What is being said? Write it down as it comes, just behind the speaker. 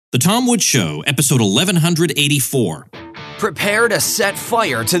The Tom Woods Show, episode 1184. Prepare to set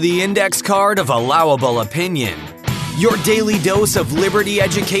fire to the index card of allowable opinion. Your daily dose of liberty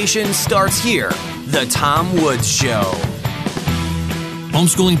education starts here. The Tom Woods Show.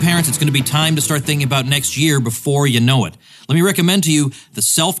 Homeschooling parents, it's going to be time to start thinking about next year before you know it. Let me recommend to you the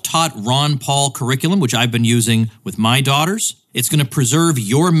self-taught Ron Paul curriculum, which I've been using with my daughters. It's going to preserve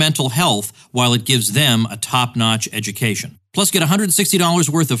your mental health while it gives them a top-notch education. Plus, get $160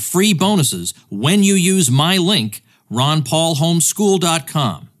 worth of free bonuses when you use my link,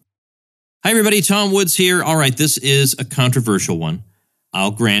 ronpaulhomeschool.com. Hi, everybody. Tom Woods here. All right, this is a controversial one.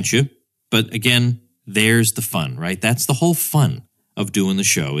 I'll grant you. But again, there's the fun, right? That's the whole fun of doing the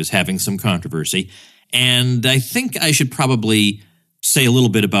show, is having some controversy. And I think I should probably say a little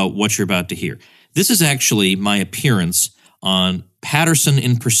bit about what you're about to hear. This is actually my appearance on Patterson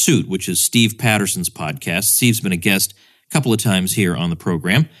in Pursuit, which is Steve Patterson's podcast. Steve's been a guest a couple of times here on the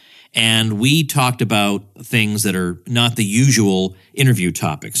program, and we talked about things that are not the usual interview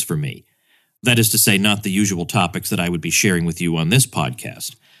topics for me. That is to say, not the usual topics that I would be sharing with you on this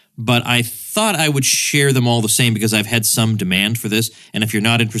podcast. But I thought I would share them all the same because I've had some demand for this, and if you're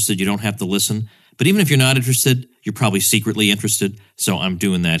not interested, you don't have to listen. But even if you're not interested, you're probably secretly interested, so I'm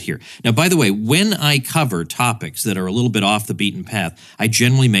doing that here. Now, by the way, when I cover topics that are a little bit off the beaten path, I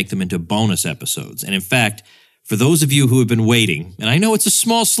generally make them into bonus episodes. And in fact, for those of you who have been waiting, and I know it's a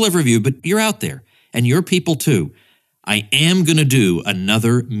small sliver of you, but you're out there, and you're people too, I am going to do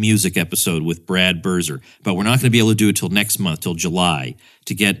another music episode with Brad Berzer, but we're not going to be able to do it till next month, till July,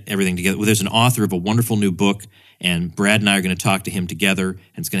 to get everything together. Well, there's an author of a wonderful new book, and Brad and I are going to talk to him together,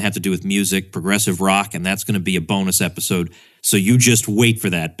 and it's going to have to do with music, progressive rock, and that's going to be a bonus episode. So you just wait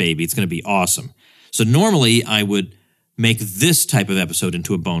for that, baby. It's going to be awesome. So normally I would make this type of episode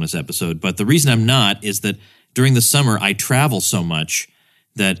into a bonus episode, but the reason I'm not is that during the summer I travel so much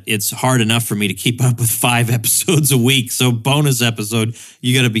that it's hard enough for me to keep up with 5 episodes a week. So bonus episode,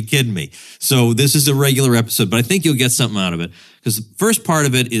 you got to be kidding me. So this is a regular episode, but I think you'll get something out of it, because the first part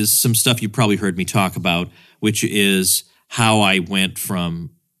of it is some stuff you probably heard me talk about, which is how I went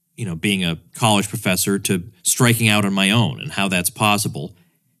from, being a college professor to striking out on my own and how that's possible.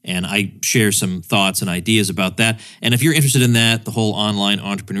 And I share some thoughts and ideas about that. And if you're interested in that, the whole online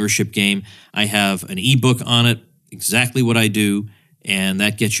entrepreneurship game, I have an ebook on it, exactly what I do. And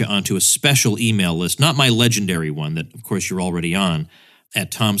that gets you onto a special email list, not my legendary one that, of course, you're already on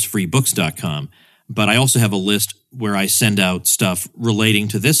at tomsfreebooks.com. But I also have a list where I send out stuff relating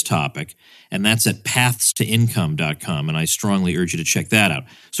to this topic, and that's at pathstoincome.com, and I strongly urge you to check that out.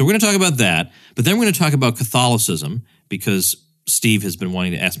 So we're going to talk about that, but then we're going to talk about Catholicism, because Steve has been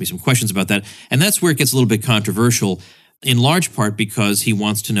wanting to ask me some questions about that, and that's where it gets a little bit controversial, in large part because he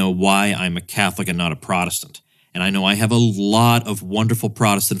wants to know why I'm a Catholic and not a Protestant. And I know I have a lot of wonderful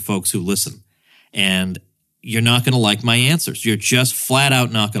Protestant folks who listen, and you're not going to like my answers. You're just flat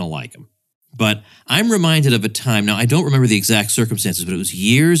out not going to like them. But I'm reminded of a time, now I don't remember the exact circumstances, but it was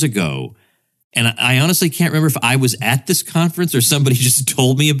years ago, and I honestly can't remember if I was at this conference or somebody just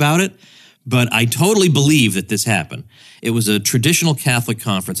told me about it, but I totally believe that this happened. It was a traditional Catholic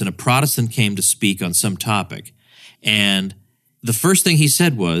conference, and a Protestant came to speak on some topic, and the first thing he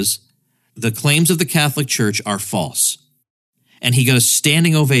said was, "The claims of the Catholic Church are false." And he got a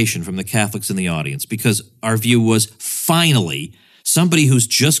standing ovation from the Catholics in the audience, because our view was, finally, somebody who's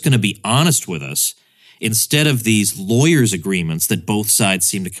just going to be honest with us, instead of these lawyers' agreements that both sides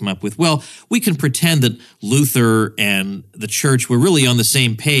seem to come up with. Well, we can pretend that Luther and the church were really on the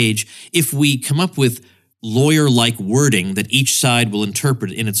same page if we come up with lawyer-like wording that each side will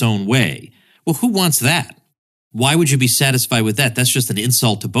interpret in its own way. Well, who wants that? Why would you be satisfied with that? That's just an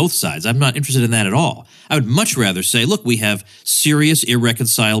insult to both sides. I'm not interested in that at all. I would much rather say, look, we have serious,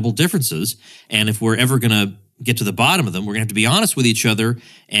 irreconcilable differences, and if we're ever going to get to the bottom of them, we're going to have to be honest with each other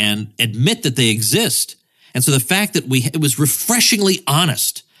and admit that they exist. And so the fact that it was refreshingly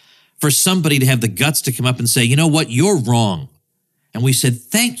honest for somebody to have the guts to come up and say, you know what, you're wrong. And we said,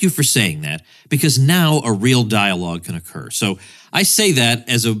 thank you for saying that, because now a real dialogue can occur. So I say that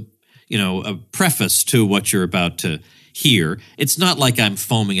as a preface to what you're about to hear. It's not like I'm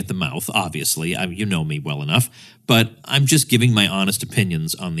foaming at the mouth, obviously. You know me well enough, but I'm just giving my honest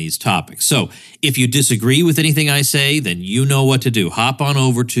opinions on these topics. So if you disagree with anything I say, then you know what to do. Hop on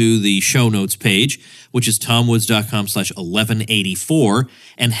over to the show notes page, which is tomwoods.com/1184,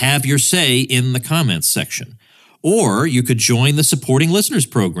 and have your say in the comments section. Or you could join the Supporting Listeners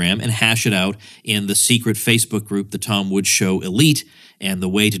program and hash it out in the secret Facebook group, The Tom Woods Show Elite, and the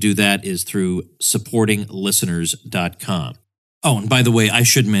way to do that is through supportinglisteners.com. Oh, and by the way, I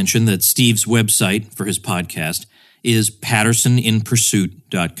should mention that Steve's website for his podcast is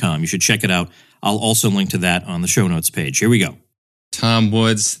pattersoninpursuit.com. You should check it out. I'll also link to that on the show notes page. Here we go. Tom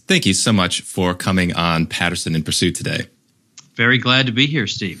Woods, thank you so much for coming on Patterson in Pursuit today. Very glad to be here,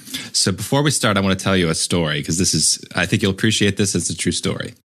 Steve. So before we start, I want to tell you a story because I think you'll appreciate this. It's a true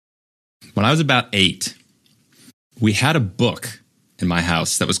story. When I was about 8, we had a book in my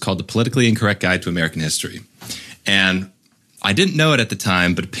house that was called The Politically Incorrect Guide to American History. And I didn't know it at the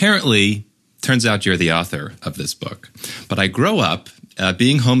time, but apparently, turns out you're the author of this book. But I grow up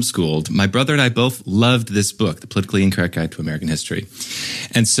being homeschooled. My brother and I both loved this book, The Politically Incorrect Guide to American History.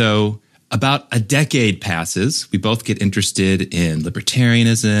 And so about a decade passes. We both get interested in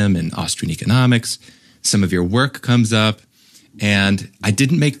libertarianism and Austrian economics. Some of your work comes up, and I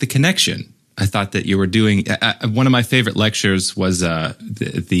didn't make the connection. I thought that you were doing one of my favorite lectures was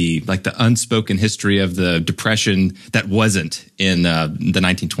the unspoken history of the Depression that wasn't in the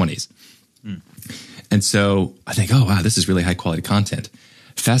 1920s. And so I think, oh wow, this is really high quality content.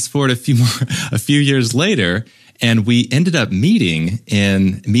 Fast forward a few years later, and we ended up meeting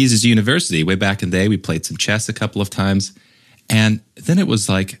in Mises University way back in the day. We played some chess a couple of times, and then it was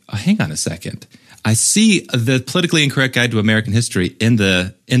like, oh, hang on a second. I see the Politically Incorrect Guide to American History in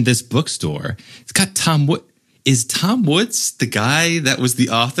this bookstore. It's got Tom Wood. Is Tom Woods the guy that was the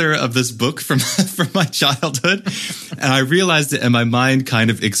author of this book from my childhood? And I realized it, and my mind kind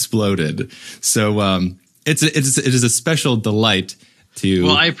of exploded. So it is a special delight to.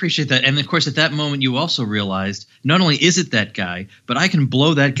 Well, I appreciate that, and of course, at that moment, you also realized not only is it that guy, but I can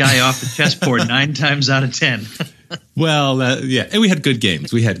blow that guy off the chessboard 9 times out of 10. Well, yeah, and we had good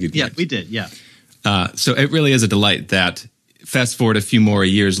games. Yeah, we did. Yeah. So it really is a delight that fast forward a few more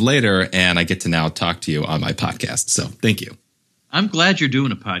years later, and I get to now talk to you on my podcast. So thank you. I'm glad you're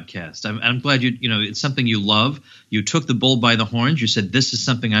doing a podcast. I'm glad it's something you love. You took the bull by the horns. You said, this is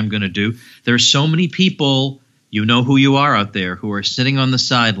something I'm going to do. There are so many people, you know who you are out there, who are sitting on the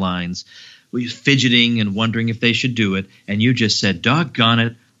sidelines, fidgeting and wondering if they should do it. And you just said, doggone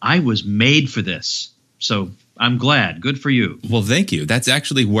it, I was made for this. So I'm glad. Good for you. Well, thank you. That's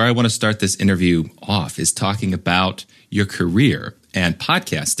actually where I want to start this interview off, is talking about your career and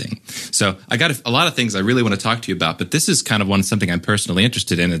podcasting. So I got a lot of things I really want to talk to you about, but this is kind of something I'm personally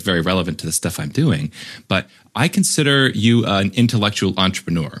interested in. It's very relevant to the stuff I'm doing. But I consider you an intellectual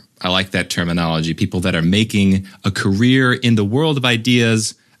entrepreneur. I like that terminology. People that are making a career in the world of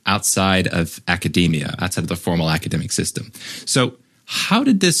ideas outside of academia, outside of the formal academic system. So how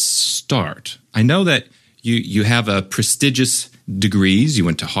did this start? I know that you have a prestigious degrees. You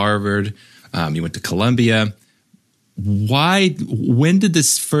went to Harvard. You went to Columbia. When did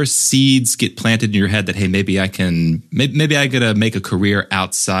this first seeds get planted in your head that, hey, maybe I got to make a career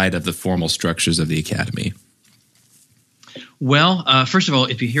outside of the formal structures of the academy? Well, first of all,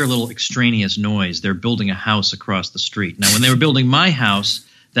 if you hear a little extraneous noise, they're building a house across the street. Now, when they were building my house,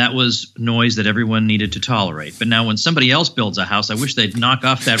 that was noise that everyone needed to tolerate. But now when somebody else builds a house, I wish they'd knock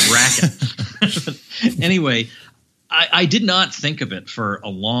off that racket. Anyway, I did not think of it for a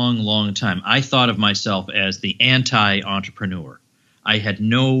long, long time. I thought of myself as the anti-entrepreneur. I had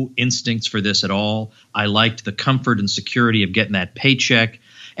no instincts for this at all. I liked the comfort and security of getting that paycheck.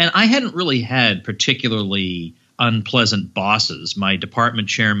 And I hadn't really had particularly unpleasant bosses. My department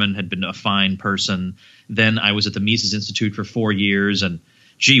chairman had been a fine person. Then I was at the Mises Institute for 4 years, and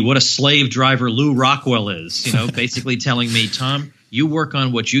gee, what a slave driver Lou Rockwell is, basically telling me, Tom, you work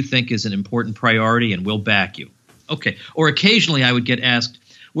on what you think is an important priority and we'll back you. Okay. Or occasionally I would get asked,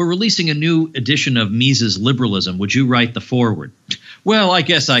 we're releasing a new edition of Mises Liberalism. Would you write the foreword? Well, I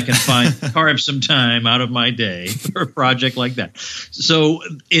guess I can carve some time out of my day for a project like that. So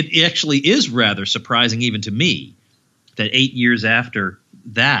it actually is rather surprising even to me that 8 years after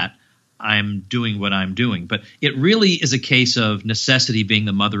that, I'm doing what I'm doing. But it really is a case of necessity being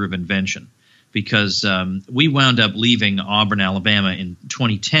the mother of invention, because we wound up leaving Auburn, Alabama in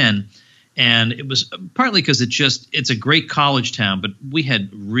 2010. And it was partly because it's a great college town, but we had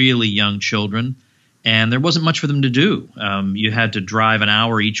really young children and there wasn't much for them to do. You had to drive an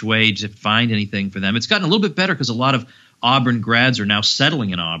hour each way to find anything for them. It's gotten a little bit better because a lot of Auburn grads are now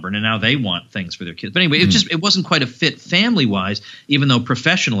settling in Auburn, and now they want things for their kids. But anyway, it wasn't quite a fit family-wise, even though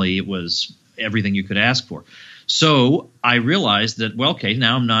professionally it was everything you could ask for. So I realized that, well, okay,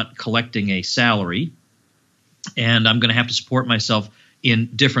 now I'm not collecting a salary, and I'm going to have to support myself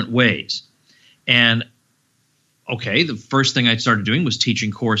in different ways. And okay, the first thing I started doing was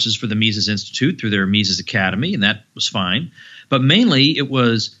teaching courses for the Mises Institute through their Mises Academy, and that was fine. But mainly it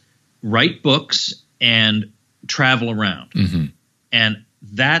was write books and travel around. Mm-hmm. And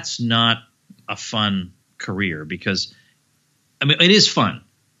that's not a fun career because, I mean, it is fun,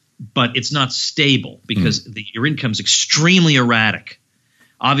 but it's not stable because your income's extremely erratic.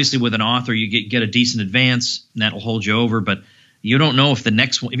 Obviously, with an author, you get a decent advance, and that'll hold you over, but you don't know if the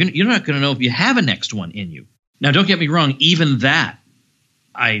next one – you're not going to know if you have a next one in you. Now, don't get me wrong. Even that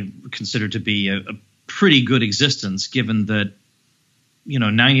I consider to be a pretty good existence, given that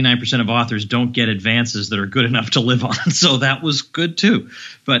 99% of authors don't get advances that are good enough to live on. So that was good too.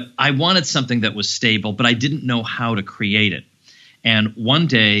 But I wanted something that was stable, but I didn't know how to create it. And one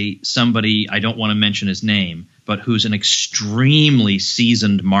day, somebody, I don't want to mention his name, but who's an extremely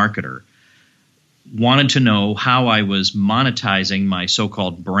seasoned marketer, wanted to know how I was monetizing my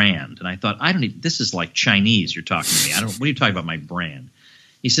so-called brand. And I thought, this is like Chinese you're talking to me. What are you talking about, my brand?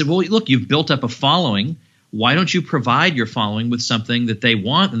 He said, well, look, you've built up a following. Why don't you provide your following with something that they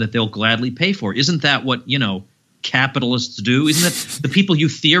want and that they'll gladly pay for? Isn't that what, capitalists do? Isn't that the people you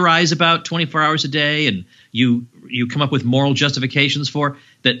theorize about 24 hours a day and you come up with moral justifications for,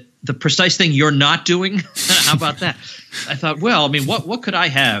 that the precise thing you're not doing? How about that? I thought, well, what could I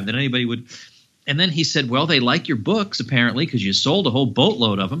have that anybody would – and then he said, well, they like your books apparently because you sold a whole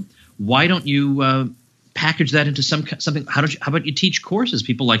boatload of them. Why don't you package that into something? How about you teach courses?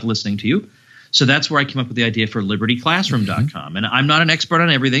 People like listening to you. So that's where I came up with the idea for libertyclassroom.com. And I'm not an expert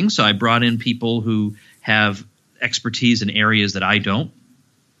on everything, so I brought in people who have expertise in areas that I don't.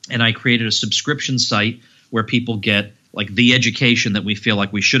 And I created a subscription site where people get like the education that we feel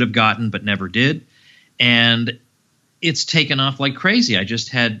like we should have gotten but never did. And it's taken off like crazy. I guess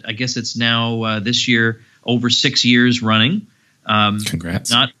it's now this year over 6 years running.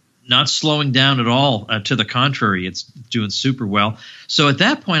 Congrats. Not slowing down at all. To the contrary, it's doing super well. So at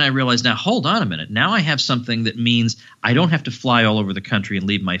that point, I realized, now hold on a minute. Now I have something that means I don't have to fly all over the country and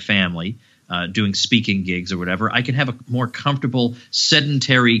leave my family doing speaking gigs or whatever. I can have a more comfortable,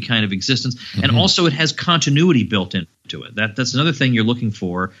 sedentary kind of existence. And also it has continuity built into it. That's another thing you're looking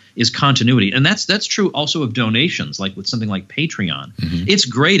for is continuity. And that's true also of donations, like with something like Patreon. It's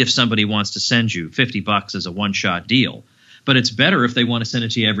great if somebody wants to send you $50 as a one-shot deal. But it's better if they want to send it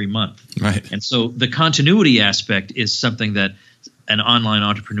to you every month. Right. And so the continuity aspect is something that an online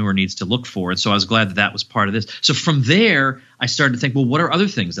entrepreneur needs to look for. And so I was glad that was part of this. So from there, I started to think, well, what are other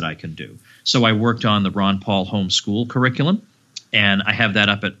things that I can do? So I worked on the Ron Paul Homeschool curriculum, and I have that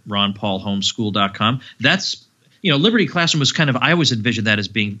up at ronpaulhomeschool.com. That's Liberty Classroom was I always envisioned that as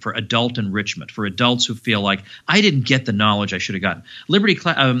being for adult enrichment, for adults who feel like I didn't get the knowledge I should have gotten.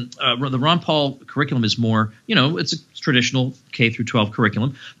 The Ron Paul curriculum is more, it's a traditional K through 12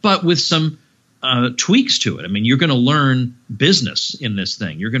 curriculum, but with some tweaks to it. You're going to learn business in this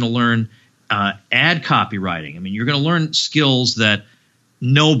thing. You're going to learn ad copywriting. You're going to learn skills that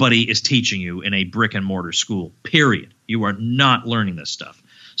nobody is teaching you in a brick and mortar school, period. You are not learning this stuff.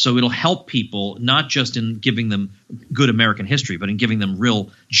 So it'll help people not just in giving them good American history, but in giving them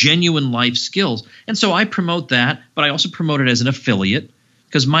real, genuine life skills. And so I promote that, but I also promote it as an affiliate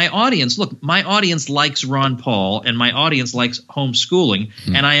because my audience likes Ron Paul and my audience likes homeschooling,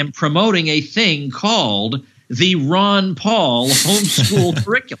 and I am promoting a thing called the Ron Paul Homeschool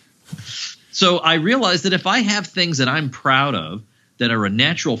Curriculum. So I realized that if I have things that I'm proud of that are a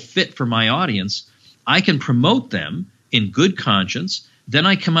natural fit for my audience, I can promote them in good conscience. Then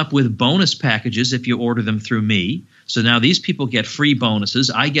I come up with bonus packages if you order them through me. So now these people get free bonuses.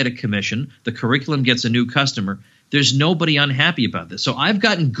 I get a commission. The curriculum gets a new customer. There's nobody unhappy about this. So I've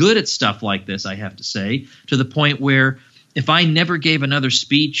gotten good at stuff like this, I have to say, to the point where if I never gave another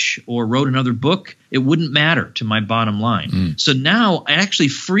speech or wrote another book, it wouldn't matter to my bottom line. So now it actually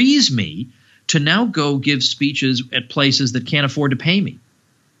frees me to now go give speeches at places that can't afford to pay me.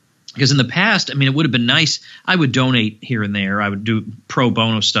 Because in the past, it would have been nice. I would donate here and there. I would do pro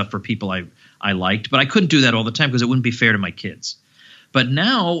bono stuff for people I liked. But I couldn't do that all the time because it wouldn't be fair to my kids. But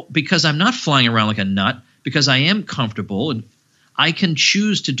now, because I'm not flying around like a nut, because I am comfortable and I can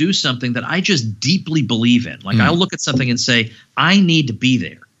choose to do something that I just deeply believe in. Like I'll look at something and say, I need to be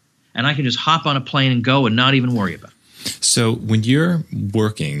there. And I can just hop on a plane and go and not even worry about it. So when you're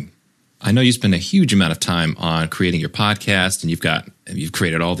working, I know you spend a huge amount of time on creating your podcast and you've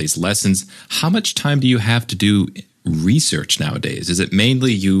created all these lessons. How much time do you have to do research nowadays? Is it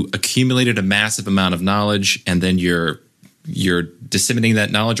mainly you accumulated a massive amount of knowledge and then you're disseminating that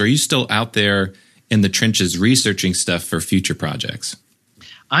knowledge? Or are you still out there in the trenches researching stuff for future projects?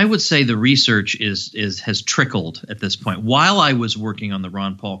 I would say the research has trickled at this point. While I was working on the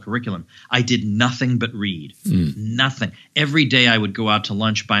Ron Paul curriculum, I did nothing but read. Nothing. Every day I would go out to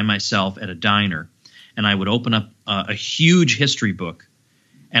lunch by myself at a diner, and I would open up a huge history book,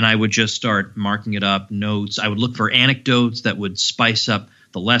 and I would just start marking it up, notes. I would look for anecdotes that would spice up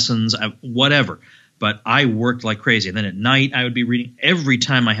the lessons, whatever. but I worked like crazy. And then at night I would be reading. Every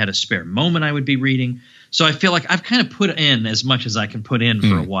time I had a spare moment, I would be reading. So I feel like I've kind of put in as much as I can put in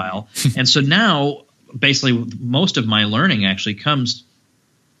for a while. And so now basically most of my learning actually comes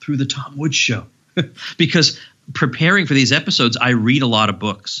through the Tom Woods Show because preparing for these episodes, I read a lot of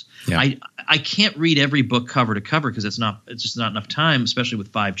books. Yeah. I can't read every book cover to cover because it's just not enough time, especially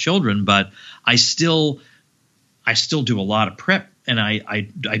with 5 children, but I still do a lot of prep, and I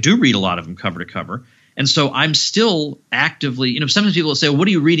do read a lot of them cover to cover. And so I'm still actively, sometimes people will say, well, what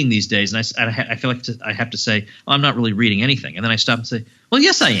are you reading these days? And I feel like I have to say, well, I'm not really reading anything. And then I stop and say, well,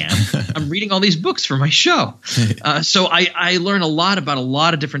 yes, I am. I'm reading all these books for my show. So I learn a lot about a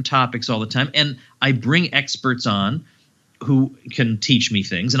lot of different topics all the time. And I bring experts on who can teach me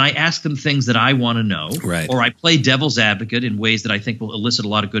things, and I ask them things that I want to know, right. Or I play devil's advocate in ways that I think will elicit a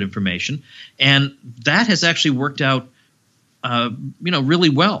lot of good information. And that has actually worked out really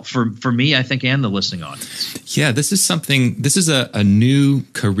well for me, I think, and the listening audience. Yeah, this is a new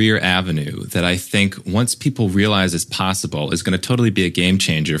career avenue that I think once people realize is possible is going to totally be a game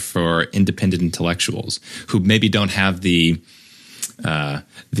changer for independent intellectuals who maybe don't have the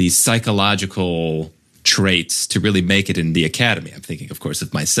psychological traits to really make it in the academy. I'm thinking, of course,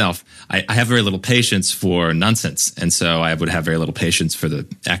 of myself. I have very little patience for nonsense, and so I would have very little patience for the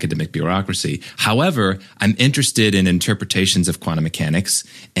academic bureaucracy. However, I'm interested in interpretations of quantum mechanics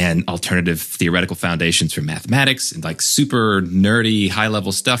and alternative theoretical foundations for mathematics and like super nerdy,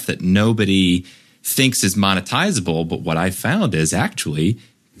 high-level stuff that nobody thinks is monetizable. But what I found is actually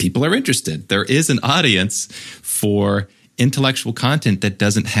people are interested. There is an audience for intellectual content that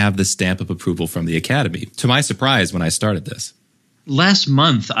doesn't have the stamp of approval from the academy, to my surprise when I started this. Last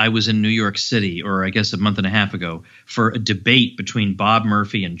month, I was in New York City, or I guess a month and a half ago, for a debate between Bob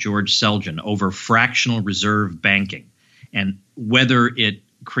Murphy and George Selgin over fractional reserve banking and whether it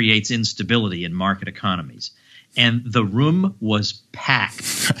creates instability in market economies. And the room was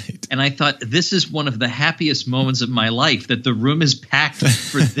packed. Right. And I thought, this is one of the happiest moments of my life, that the room is packed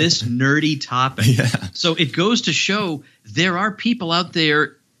for this nerdy topic. Yeah. So it goes to show there are people out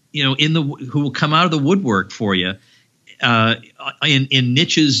there, who will come out of the woodwork for you in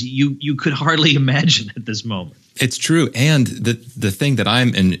niches you could hardly imagine at this moment. It's true. And the thing that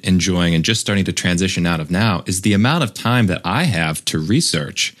I'm enjoying and just starting to transition out of now is the amount of time that I have to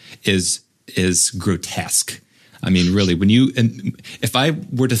research is grotesque. I mean, really, if I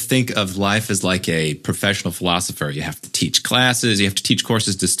were to think of life as like a professional philosopher, you have to teach classes, you have to teach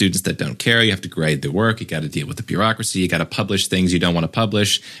courses to students that don't care, you have to grade the work, you got to deal with the bureaucracy, you got to publish things you don't want to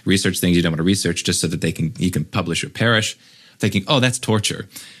publish, research things you don't want to research just so that you can publish or perish, thinking, oh, that's torture.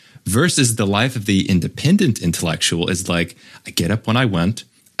 Versus the life of the independent intellectual is like, I get up when I want,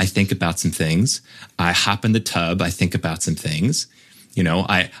 I think about some things, I hop in the tub, I think about some things.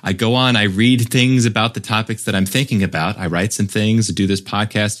 I go on, I read things about the topics that I'm thinking about. I write some things, do this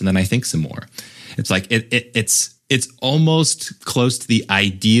podcast, and then I think some more. It's like it's almost close to the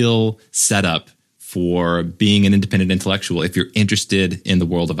ideal setup for being an independent intellectual if you're interested in the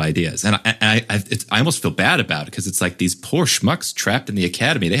world of ideas. And I almost feel bad about it because it's like these poor schmucks trapped in the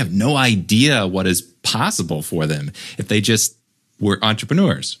academy. They have no idea what is possible for them if they just were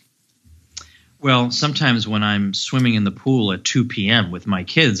entrepreneurs. Well, sometimes when I'm swimming in the pool at 2 p.m. with my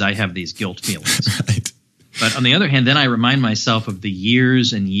kids, I have these guilt feelings. Right. But on the other hand, then I remind myself of the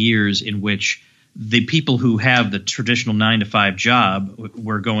years and years in which the people who have the traditional 9-to-5 job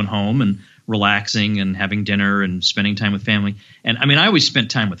were going home and relaxing and having dinner and spending time with family. And I mean, I always spent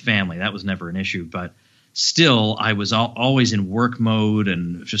time with family. That was never an issue. But still, I was always in work mode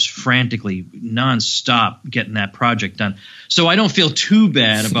and just frantically nonstop getting that project done. So I don't feel too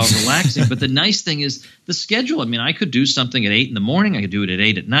bad about relaxing. But the nice thing is the schedule. I mean, I could do something at 8 in the morning. I could do it at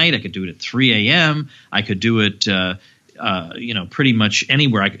 8 at night. I could do it at 3 a.m. I could do it, pretty much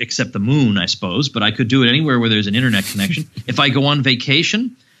anywhere except the moon, I suppose. But I could do it anywhere where there's an internet connection. If I go on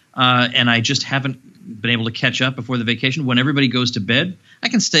vacation and I just haven't been able to catch up before the vacation, when everybody goes to bed, I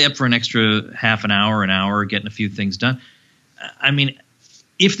can stay up for an extra half an hour, getting a few things done. I mean,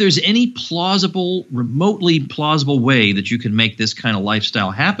 if there's any remotely plausible way that you can make this kind of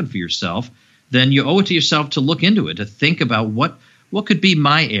lifestyle happen for yourself, then you owe it to yourself to look into it, to think about what could be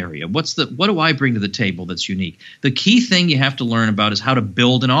my area. What do I bring to the table that's unique? The key thing you have to learn about is how to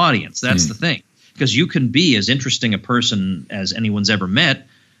build an audience. That's the thing, because you can be as interesting a person as anyone's ever met,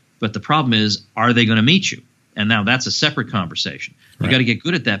 but the problem is, are they going to meet you? And now that's a separate conversation. You got to get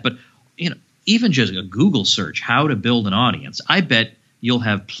good at that. But even just a Google search, how to build an audience, I bet you'll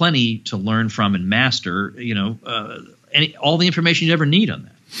have plenty to learn from and master. All the information you ever need on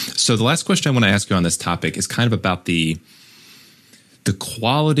that. So the last question I want to ask you on this topic is kind of about the the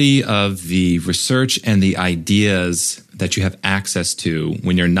quality of the research and the ideas that you have access to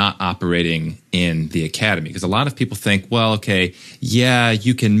when you're not operating in the academy. Because a lot of people think, well, okay, yeah,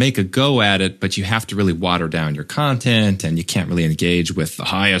 you can make a go at it, but you have to really water down your content and you can't really engage with the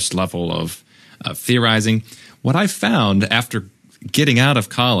highest level of theorizing. What I found after getting out of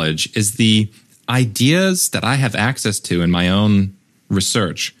college is the ideas that I have access to in my own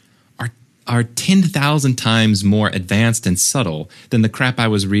research are 10,000 times more advanced and subtle than the crap I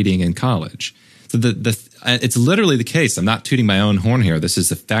was reading in college. So it's literally the case. I'm not tooting my own horn here. This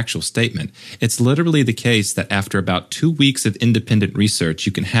is a factual statement. It's literally the case that after about 2 weeks of independent research,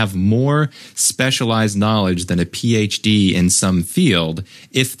 you can have more specialized knowledge than a PhD in some field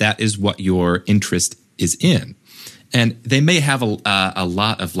if that is what your interest is in. And they may have a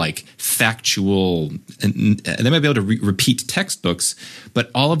lot of like factual, and they might be able to repeat textbooks,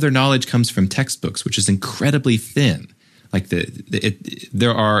 but all of their knowledge comes from textbooks, which is incredibly thin. Like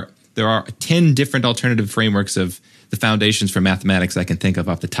there are 10 different alternative frameworks of the foundations for mathematics I can think of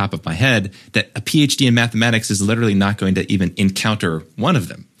off the top of my head that a PhD in mathematics is literally not going to even encounter one of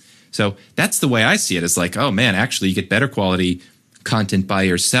them. So that's the way I see it. It's like, oh man, actually you get better quality content by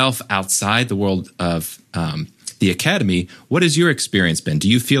yourself outside the world of the academy. What has your experience been? Do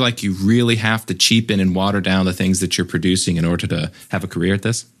you feel like you really have to cheapen and water down the things that you're producing in order to have a career at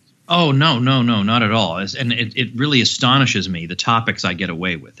this? Oh, no, not at all. And it really astonishes me, the topics I get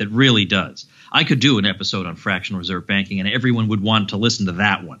away with. It really does. I could do an episode on fractional reserve banking, and everyone would want to listen to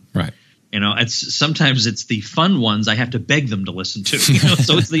that one. Right. You know, sometimes it's the fun ones I have to beg them to listen to. You know?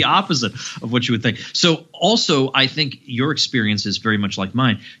 So it's the opposite of what you would think. So also, I think your experience is very much like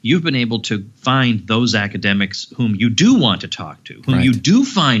mine. You've been able to find those academics whom you do want to talk to, whom you do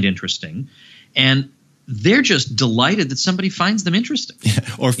find interesting, and they're just delighted that somebody finds them interesting. Yeah,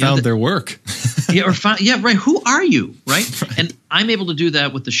 or found their work. Right. Who are you, right? And I'm able to do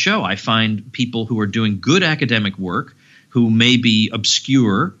that with the show. I find people who are doing good academic work, who may be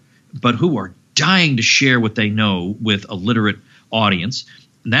obscure, but who are dying to share what they know with a literate audience.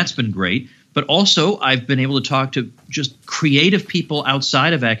 And that's been great. But also, I've been able to talk to just creative people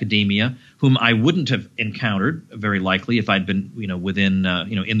outside of academia whom I wouldn't have encountered very likely if I'd been, within,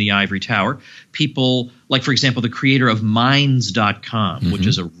 in the ivory tower. People like, for example, the creator of Minds.com, which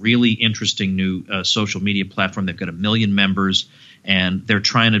is a really interesting new social media platform. They've got 1 million members, and they're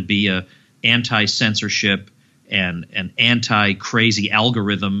trying to be a anti-censorship and an anti-crazy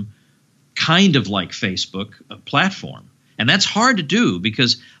algorithm, kind of like Facebook, platform. And that's hard to do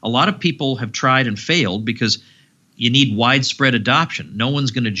because a lot of people have tried and failed because you need widespread adoption. No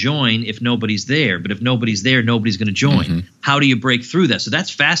one's going to join if nobody's there. But if nobody's there, nobody's going to join. How do you break through that? So that's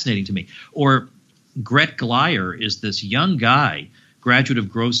fascinating to me. Or Gret Glyer is this young guy, graduate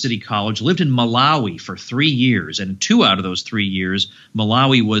of Grove City College, lived in Malawi for 3 years. And 2 out of those 3 years,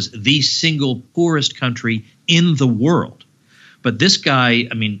 Malawi was the single poorest country in the world. But this guy,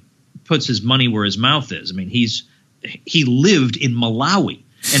 puts his money where his mouth is. He lived in Malawi.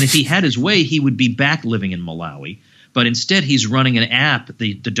 And if he had his way, he would be back living in Malawi. But instead, he's running an app,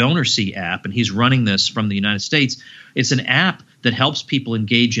 the DonorSee app, and he's running this from the United States. It's an app that helps people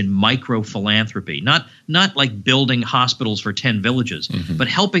engage in micro-philanthropy, not like building hospitals for 10 villages, but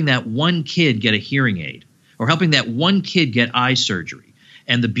helping that one kid get a hearing aid or helping that one kid get eye surgery.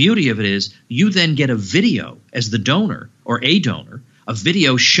 And the beauty of it is you then get a video as the donor or a donor, a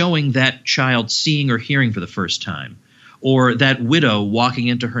video showing that child seeing or hearing for the first time, or that widow walking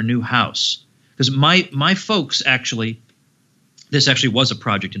into her new house. Because my folks this actually was a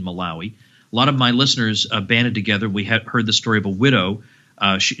project in Malawi. A lot of my listeners banded together. We had heard the story of a widow.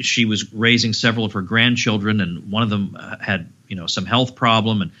 She was raising several of her grandchildren, and one of them had some health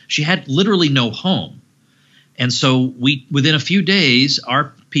problem, and she had literally no home. And so within a few days,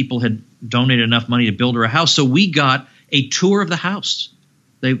 our people had donated enough money to build her a house. So we got a tour of the house.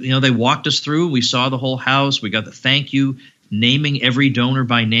 They walked us through. We saw the whole house. We got the thank you, naming every donor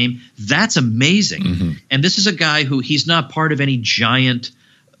by name. That's amazing. And this is a guy who he's not part of any giant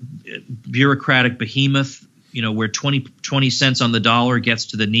bureaucratic behemoth, where 20 cents on the dollar gets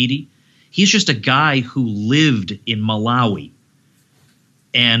to the needy. He's just a guy who lived in Malawi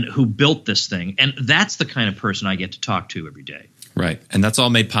and who built this thing. And that's the kind of person I get to talk to every day. Right. And that's all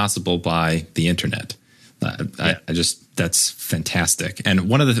made possible by the internet. That's fantastic. And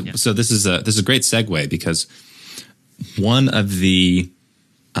one of the so this is a great segue, because one of the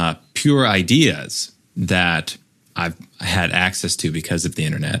pure ideas that I've had access to because of the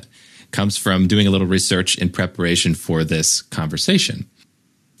internet comes from doing a little research in preparation for this conversation.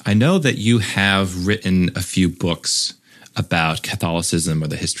 I know that you have written a few books about Catholicism or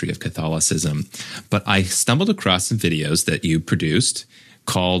the history of Catholicism, but I stumbled across some videos that you produced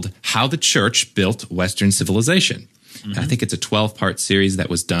called How the Church Built Western Civilization. Mm-hmm. I think it's a 12-part series that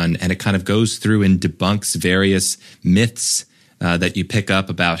was done, and it kind of goes through and debunks various myths that you pick up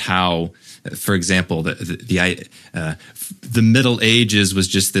about how, for example, the Middle Ages was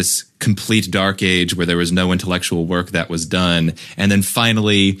just this complete dark age where there was no intellectual work that was done, and then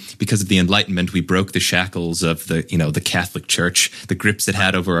finally, because of the Enlightenment, we broke the shackles of the Catholic Church, the grips it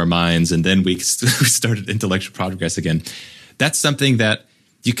had over our minds, and then we started intellectual progress again. That's something that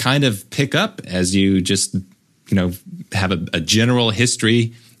you kind of pick up as you just have a general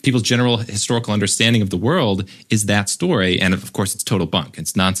history. People's general historical understanding of the world is that story. And of course, it's total bunk.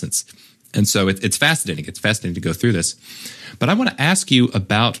 It's nonsense. And so it's fascinating. It's fascinating to go through this. But I want to ask you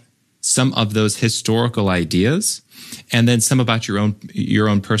about some of those historical ideas and then some about your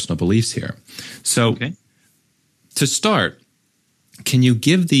own personal beliefs here. So To start, can you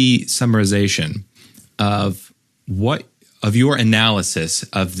give the summarization of your analysis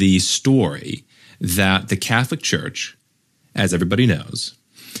of the story that the Catholic Church, as everybody knows,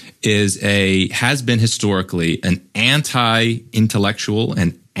 has been historically an anti-intellectual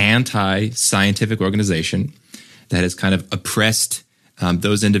and anti-scientific organization that has kind of oppressed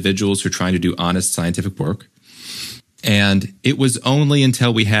those individuals who are trying to do honest scientific work. And it was only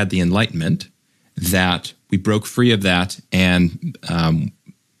until we had the Enlightenment that we broke free of that, and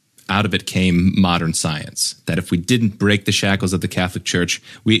out of it came modern science. That if we didn't break the shackles of the Catholic Church,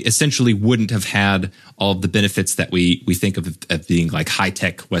 we essentially wouldn't have had all of the benefits that we think of being like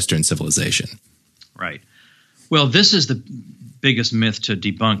high-tech Western civilization. Right. Well, this is the biggest myth to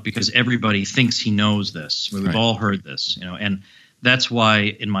debunk because everybody thinks he knows this. We've all heard this, and that's why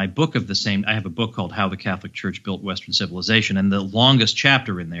in my book I have a book called How the Catholic Church Built Western Civilization, and the longest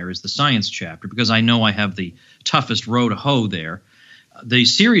chapter in there is the science chapter because I know I have the toughest row to hoe there. The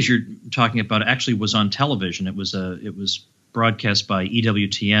series you're talking about actually was on television. It was broadcast by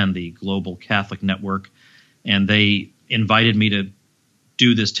EWTN, the Global Catholic Network, and they invited me to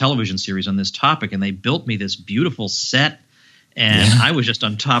do this television series on this topic, and they built me this beautiful set, and I was just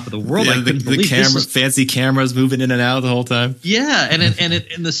on top of the world. I couldn't believe fancy cameras moving in and out the whole time. Yeah,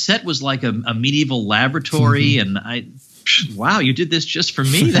 and the set was like a medieval laboratory, and wow, you did this just for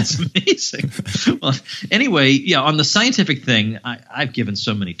me? That's amazing. Well, anyway, on the scientific thing, I've given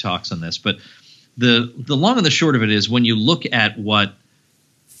so many talks on this, but the long and the short of it is when you look at what,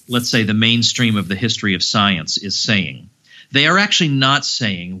 let's say, the mainstream of the history of science is saying, they are actually not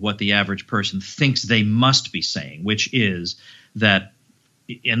saying what the average person thinks they must be saying, which is that,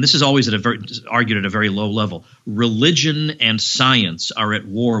 and this is always argued at a very low level, religion and science are at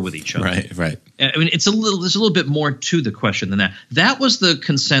war with each other. Right. I mean, there's a little bit more to the question than that. That was the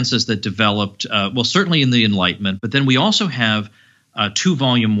consensus that developed, certainly in the Enlightenment, but then we also have a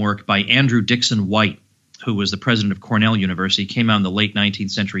 2-volume work by Andrew Dixon White, who was the president of Cornell University, came out in the late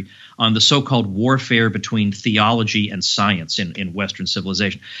 19th century on the so-called warfare between theology and science in Western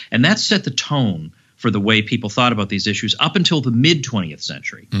civilization. And that set the tone for the way people thought about these issues up until the mid-20th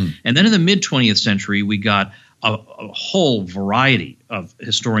century. And then in the mid-20th century, we got a whole variety of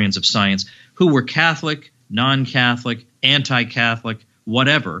historians of science who were Catholic, non-Catholic, anti-Catholic,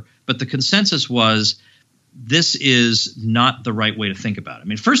 whatever. But the consensus was this is not the right way to think about it. I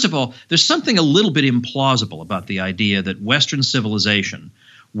mean, first of all, there's something a little bit implausible about the idea that Western civilization,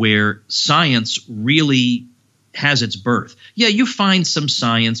 where science really has its birth. Yeah, you find some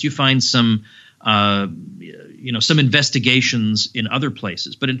science, you find some some investigations in other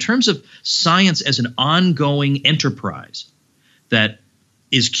places. But in terms of science as an ongoing enterprise that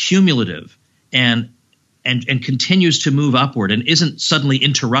is cumulative and continues to move upward and isn't suddenly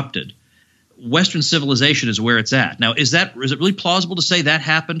interrupted, Western civilization is where it's at. Now, is it really plausible to say that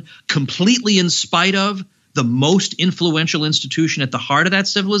happened completely in spite of the most influential institution at the heart of that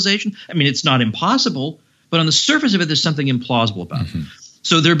civilization? I mean, it's not impossible, but on the surface of it, there's something implausible about it.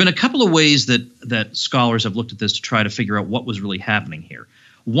 So there have been a couple of ways that scholars have looked at this to try to figure out what was really happening here.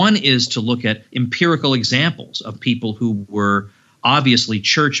 One is to look at empirical examples of people who were obviously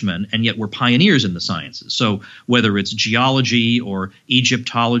churchmen and yet were pioneers in the sciences. So whether it's geology or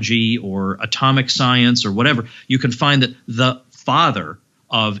Egyptology or atomic science or whatever, you can find that the father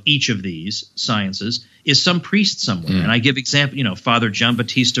of each of these sciences is some priest somewhere. And I give example, Father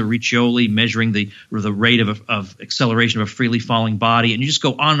Giambattista Riccioli measuring the rate of acceleration of a freely falling body, and you just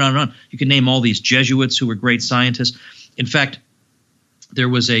go on and on and on. You can name all these Jesuits who were great scientists. In fact, there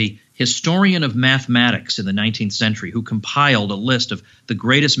was a historian of mathematics in the 19th century who compiled a list of the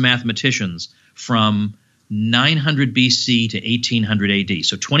greatest mathematicians from 900 BC to 1800 AD,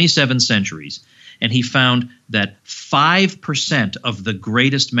 so 27 centuries. and he found that 5% of the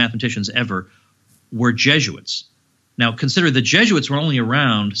greatest mathematicians ever were Jesuits. Now, consider the Jesuits were only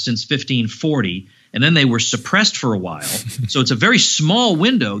around since 1540, and then they were suppressed for a while. So it's a very small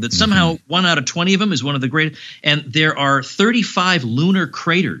window that somehow 1 out of 20 of them is one of the greatest. And there are 35 lunar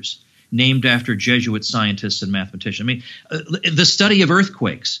craters named after Jesuit scientists and mathematicians. I mean, the study of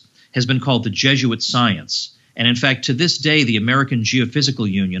earthquakes has been called the Jesuit science. And in fact, to this day, the American Geophysical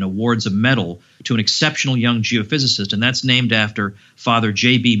Union awards a medal to an exceptional young geophysicist, and that's named after Father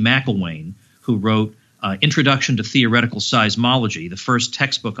J.B. McElwain, who wrote Introduction to Theoretical Seismology, the first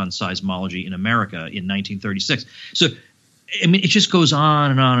textbook on seismology in America in 1936. So, I mean, it just goes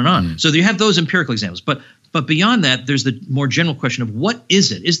on and on and on. So you have those empirical examples. But beyond that, there's the more general question of what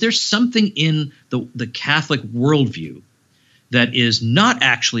is it? Is there something in the Catholic worldview that is not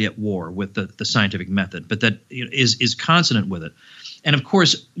actually at war with the scientific method, but that is consonant with it? And of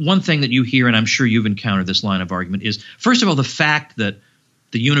course, one thing that you hear, and I'm sure you've encountered this line of argument, is first of all, the fact that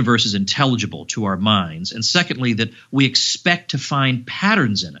the universe is intelligible to our minds, and secondly, that we expect to find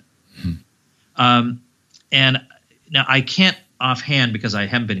patterns in it. And now I can't offhand, because I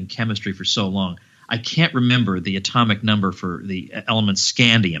haven't been in chemistry for so long, I can't remember the atomic number for the element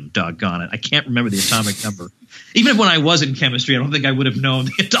scandium, doggone it. I can't remember the atomic number. Even when I was in chemistry, I don't think I would have known.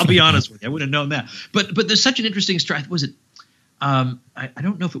 I'll be honest with you. I would have known that. But there's such an interesting story. Was it I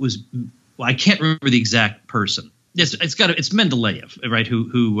don't know if it was – well, I can't remember the exact person. Yes, it's Mendeleev, right,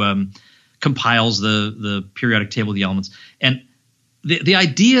 who compiles the periodic table of the elements. And the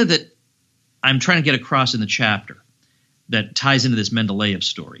idea that I'm trying to get across in the chapter that ties into this Mendeleev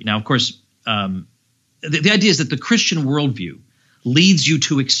story. Now, of course, the idea is that the Christian worldview leads you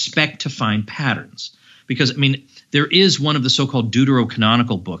to expect to find patterns. Because, I mean, there is one of the so-called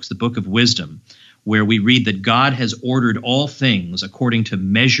deuterocanonical books, the Book of Wisdom, where we read that God has ordered all things according to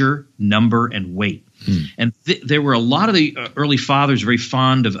measure, number, and weight. And there were a lot of the early fathers very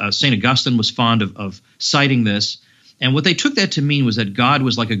fond of, St. Augustine was fond of citing this. And what they took that to mean was that God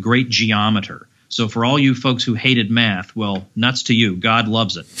was like a great geometer. So for all you folks who hated math, well, nuts to you. God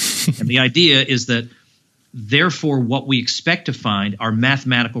loves it. And the idea is that therefore what we expect to find are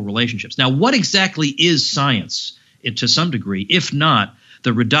mathematical relationships. Now, what exactly is science to some degree, if not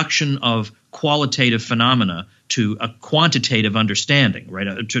the reduction of qualitative phenomena to a quantitative understanding,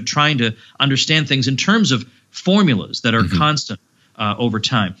 right? To trying to understand things in terms of formulas that are constant over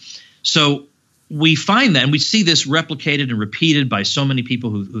time. So we find that, and we see this replicated and repeated by so many people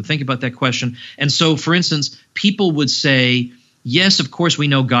who think about that question. And so, for instance, people would say, yes, of course we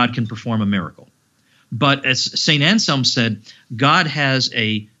know God can perform a miracle. But as St. Anselm said, God has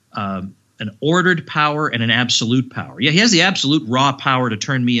an ordered power and an absolute power. Yeah, he has the absolute raw power to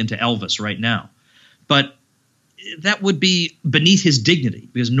turn me into Elvis right now. But that would be beneath his dignity,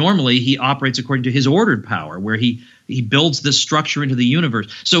 because normally he operates according to his ordered power, where he builds this structure into the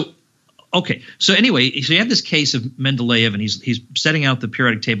universe. So, okay. So anyway, so you have this case of Mendeleev, and he's setting out the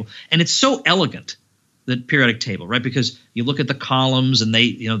periodic table, and it's so elegant, the periodic table, right? Because you look at the columns, and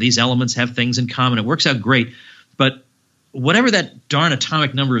these elements have things in common. It works out great. But whatever that darn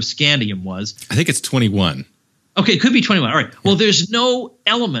atomic number of scandium was, I think it's 21. Okay, it could be 21. All right. Well, there's no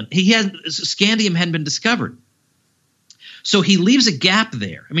element. Scandium hadn't been discovered. So he leaves a gap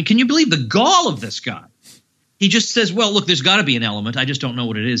there. I mean, can you believe the gall of this guy? He just says, well, look, there's got to be an element. I just don't know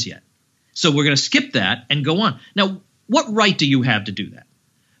what it is yet. So we're going to skip that and go on. Now, what right do you have to do that?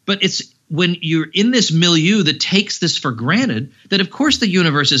 But it's when you're in this milieu that takes this for granted that, of course, the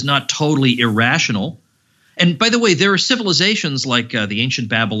universe is not totally irrational. And by the way, there are civilizations like the ancient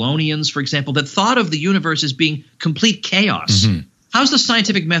Babylonians, for example, that thought of the universe as being complete chaos. How's the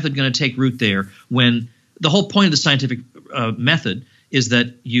scientific method going to take root there when the whole point of the scientific method is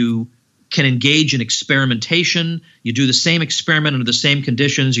that you can engage in experimentation. You do the same experiment under the same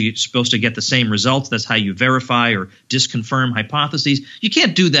conditions. You're supposed to get the same results. That's how you verify or disconfirm hypotheses. You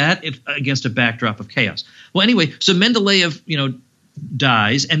can't do that against a backdrop of chaos. Well, anyway, so Mendeleev,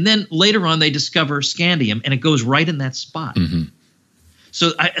 dies, and then later on they discover scandium, and it goes right in that spot.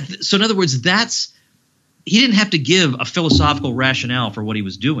 So in other words, he didn't have to give a philosophical rationale for what he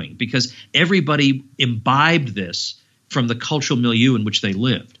was doing, because everybody imbibed this from the cultural milieu in which they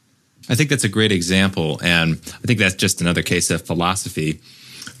lived. I think that's a great example, and I think that's just another case of philosophy.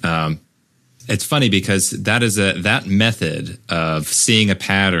 It's funny because that method of seeing a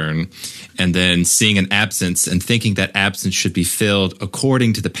pattern and then seeing an absence and thinking that absence should be filled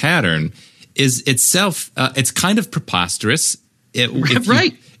according to the pattern is itself it's kind of preposterous.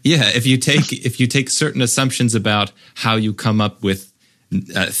 Right. If you take certain assumptions about how you come up with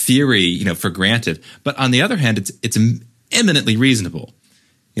theory, for granted, but on the other hand, it's eminently reasonable.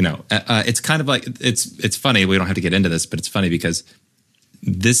 It's kind of like it's funny. We don't have to get into this, but it's funny because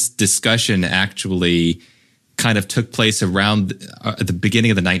this discussion actually kind of took place around the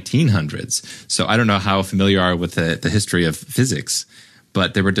beginning of the 1900s. So I don't know how familiar you are with the history of physics,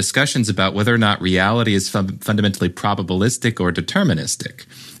 but there were discussions about whether or not reality is fundamentally probabilistic or deterministic.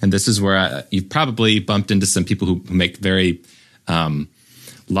 And this is where you've probably bumped into some people who make very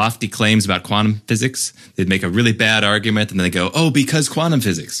lofty claims about quantum physics. They'd make a really bad argument and then they go, oh, because quantum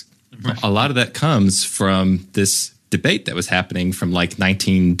physics. Right. A lot of that comes from this debate that was happening from like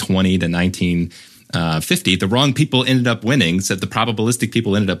 1920 to 1950. The wrong people ended up winning, so the probabilistic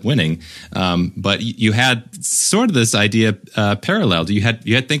people ended up winning. But you had sort of this idea paralleled. You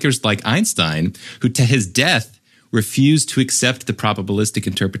had thinkers like Einstein, who to his death refused to accept the probabilistic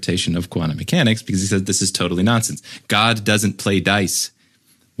interpretation of quantum mechanics because he said this is totally nonsense. God doesn't play dice,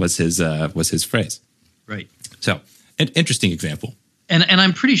 was his phrase. Right. So, an interesting example. And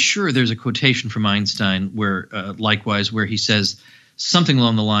I'm pretty sure there's a quotation from Einstein where, likewise, where he says something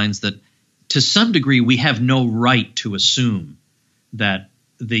along the lines that, to some degree, we have no right to assume that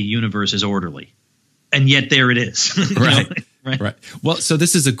the universe is orderly, and yet there it is. Right. Right. Well, so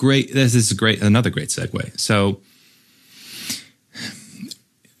this is another great segue. So,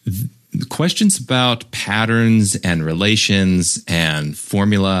 questions about patterns and relations and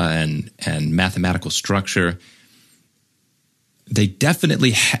formula and mathematical structure. They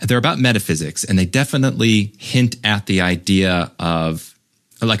definitely they're about metaphysics, and they definitely hint at the idea of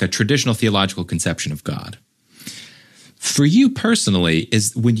like a traditional theological conception of God. For you personally,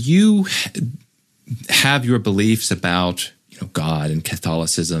 is when you have your beliefs about God and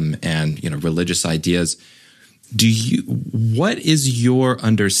Catholicism and religious ideas, what is your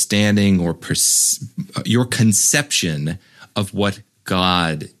understanding or your conception of what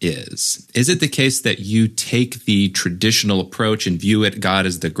God is? Is it the case that you take the traditional approach and view God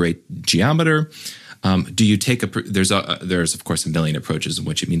as the great geometer? Do you take there's of course a million approaches in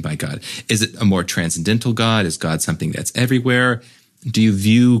what you mean by God. Is it a more transcendental God? Is God something that's everywhere? Do you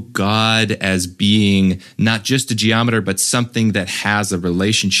view God as being not just a geometer, but something that has a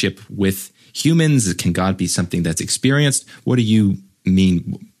relationship with humans? Can God be something that's experienced? What do you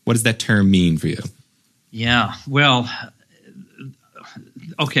mean? What does that term mean for you? Yeah, well,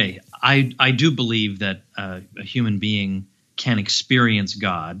 okay, I do believe that a human being can experience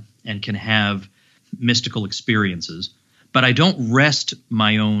God and can have mystical experiences, but I don't rest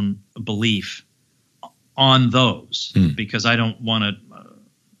my own belief on those because I don't want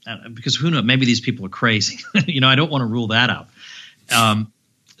to because who knows, maybe these people are crazy. I don't want to rule that out.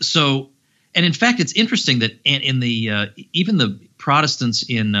 And in fact, it's interesting that in the even the Protestants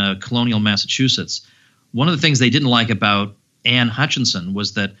in colonial Massachusetts, one of the things they didn't like about Anne Hutchinson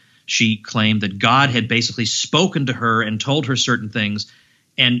was that she claimed that God had basically spoken to her and told her certain things.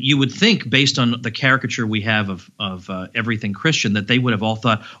 And you would think, based on the caricature we have of everything Christian, that they would have all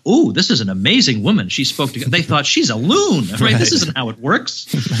thought, "Oh, this is an amazing woman. She spoke to God." They thought she's a loon, right? This isn't how it works.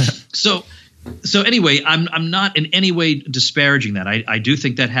 So anyway, I'm not in any way disparaging that. I do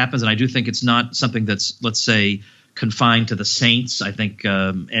think that happens, and I do think it's not something that's, let's say, confined to the saints. I think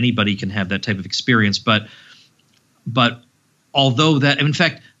anybody can have that type of experience. But although that, in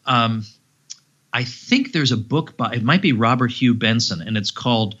fact, I think there's a book by, it might be Robert Hugh Benson, and it's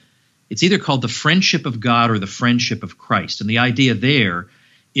either called The Friendship of God or The Friendship of Christ. And the idea there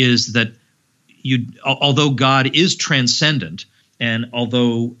is that although God is transcendent, and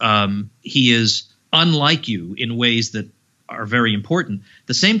although he is unlike you in ways that are very important, at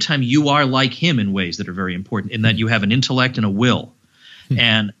the same time you are like him in ways that are very important, in that you have an intellect and a will.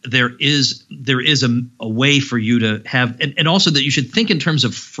 And there is a way for you to have, and also that you should think in terms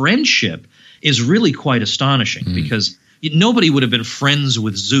of friendship is really quite astonishing, because nobody would have been friends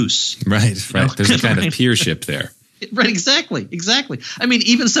with Zeus. Right. There's a kind of peership there. Right, exactly. I mean,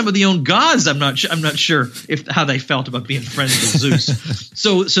 even some of the own gods, I'm not sure how they felt about being friends with Zeus.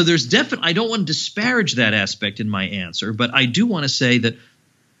 So there's definitely, I don't want to disparage that aspect in my answer, but I do want to say that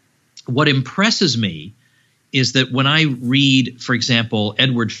what impresses me is that when I read, for example,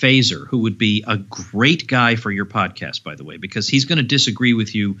 Edward Fazer, who would be a great guy for your podcast, by the way, because he's going to disagree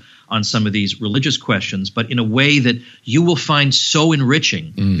with you on some of these religious questions, but in a way that you will find so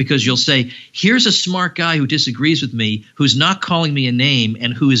enriching, because you'll say, here's a smart guy who disagrees with me, who's not calling me a name,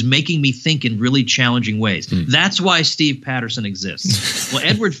 and who is making me think in really challenging ways. That's why Steve Patterson exists. Well,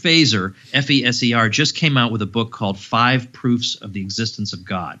 Edward Fazer, F-E-S-E-R, just came out with a book called 5 Proofs of the Existence of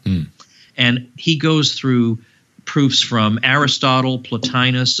God. And he goes through proofs from Aristotle,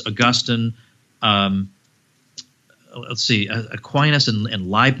 Plotinus, Augustine, let's see, Aquinas and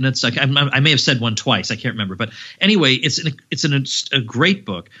Leibniz. I may have said one twice. I can't remember. But anyway, it's a great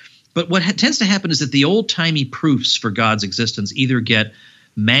book. But what tends to happen is that the old-timey proofs for God's existence either get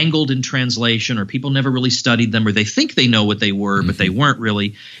mangled in translation, or people never really studied them, or they think they know what they were, but they weren't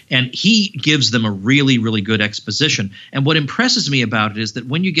really. And he gives them a really, really good exposition. And what impresses me about it is that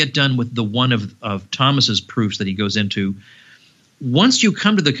when you get done with the one of Thomas's proofs that he goes into, once you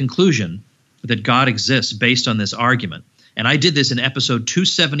come to the conclusion that God exists based on this argument, and I did this in episode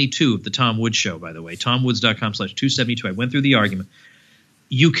 272 of the Tom Woods Show, by the way, tomwoods.com/272. I went through the argument.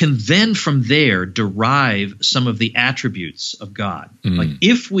 You can then from there derive some of the attributes of God. Like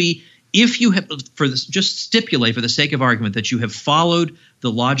if you have, just stipulate for the sake of argument that you have followed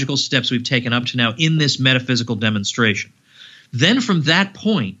the logical steps we've taken up to now in this metaphysical demonstration, then from that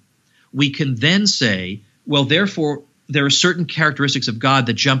point, we can then say, well, therefore, there are certain characteristics of God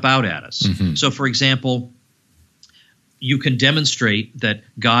that jump out at us. So, for example, you can demonstrate that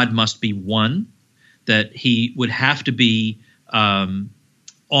God must be one, that he would have to be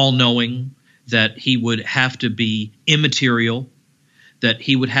all-knowing, that he would have to be immaterial, that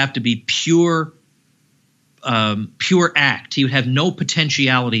he would have to be pure act. He would have no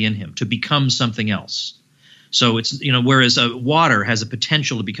potentiality in him to become something else. So it's, whereas water has a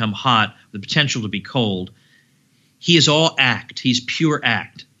potential to become hot, the potential to be cold, he is all act. He's pure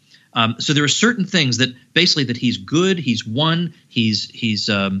act. So there are certain things that basically that he's good, he's one, he's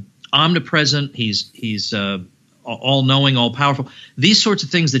omnipresent, he's all-knowing, all-powerful. These sorts of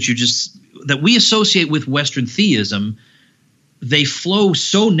things that we associate with Western theism, they flow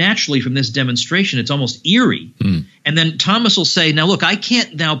so naturally from this demonstration, it's almost eerie. And then Thomas will say, now look, I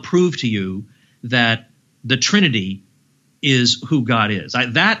can't now prove to you that the Trinity is who God is.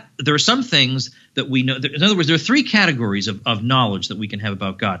 There are some things that we know. In other words, there are three categories of knowledge that we can have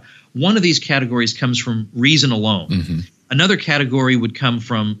about God. One of these categories comes from reason alone. Another category would come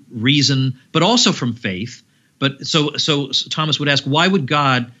from reason, but also from faith. But so Thomas would ask, why would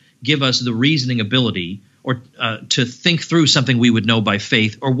God give us the reasoning ability or to think through something we would know by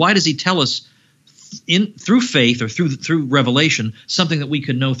faith? Or why does he tell us through faith or through revelation something that we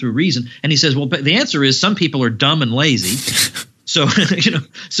could know through reason? And he says, well, but the answer is some people are dumb and lazy. So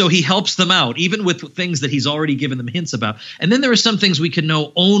so he helps them out, even with things that he's already given them hints about. And then there are some things we can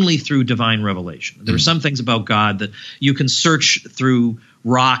know only through divine revelation. There are some things about God that you can search through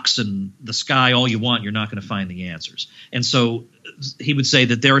rocks and the sky all you want, you're not going to find the answers. And so he would say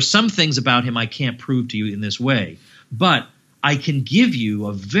that there are some things about him I can't prove to you in this way, but I can give you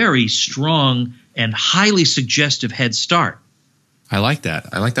a very strong and highly suggestive head start. I like that.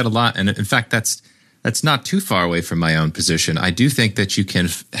 I like that a lot. And in fact, that's not too far away from my own position. I do think that you can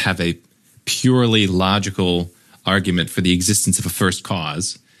have a purely logical argument for the existence of a first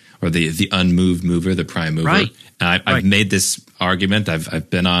cause, or the unmoved mover, the prime mover. Right. And I've made this argument. I've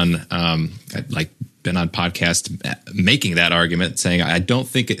been on podcast making that argument, saying I don't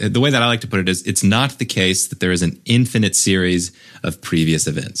think the way that I like to put it is it's not the case that there is an infinite series of previous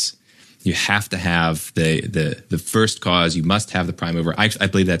events. You have to have the first cause. You must have the prime mover. I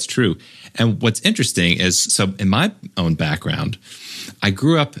believe that's true. And what's interesting is, so in my own background, I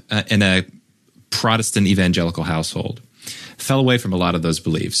grew up in a Protestant evangelical household. Fell away from a lot of those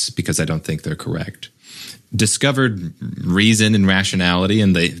beliefs because I don't think they're correct. Discovered reason and rationality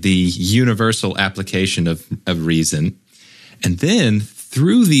and the universal application of reason. And then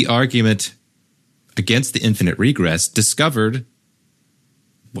through the argument against the infinite regress, discovered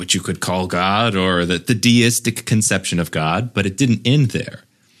what you could call God, or the deistic conception of God, but it didn't end there.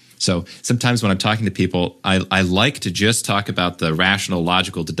 So sometimes when I'm talking to people, I like to just talk about the rational,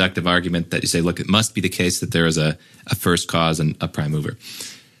 logical, deductive argument that you say, look, it must be the case that there is a first cause and a prime mover.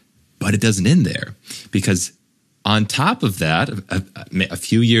 But it doesn't end there, because on top of that, a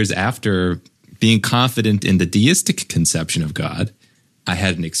few years after being confident in the deistic conception of God, I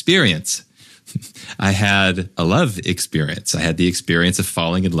had an experience. I had a love experience. I had the experience of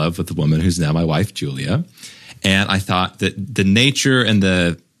falling in love with the woman who's now my wife, Julia. And I thought that the nature and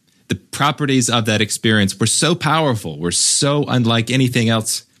the properties of that experience were so powerful, were so unlike anything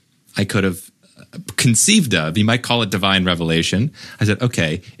else I could have conceived of. You might call it divine revelation. I said,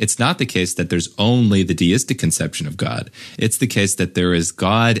 okay, it's not the case that there's only the deistic conception of God. It's the case that there is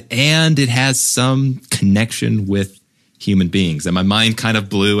God and it has some connection with human beings. And my mind kind of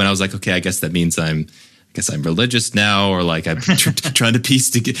blew, and I was like, okay, I guess that means I'm religious now, or like I'm trying to piece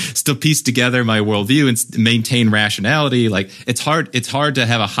together my worldview and maintain rationality. Like it's hard to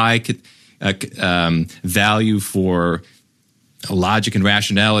have a high value for logic and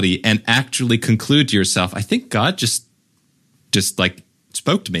rationality and actually conclude to yourself, I think God just like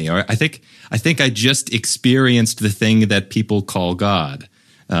spoke to me, or I think I just experienced the thing that people call God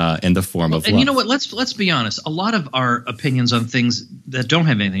in the form of love. And you know what? Let's be honest. A lot of our opinions on things that don't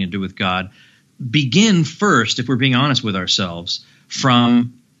have anything to do with God begin first, if we're being honest with ourselves,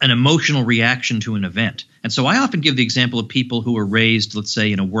 from an emotional reaction to an event. And so I often give the example of people who were raised, let's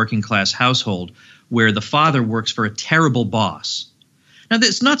say, in a working class household where the father works for a terrible boss. Now,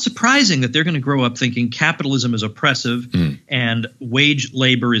 it's not surprising that they're going to grow up thinking capitalism is oppressive and wage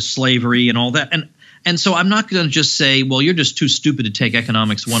labor is slavery and all that. And so I'm not going to just say, well, you're just too stupid to take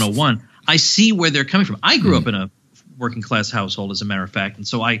economics 101. I see where they're coming from. I grew up in a working class household, as a matter of fact, and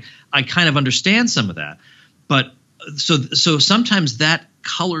so I kind of understand some of that. But so sometimes that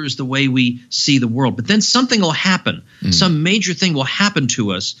colors the way we see the world. But then something will happen. Some major thing will happen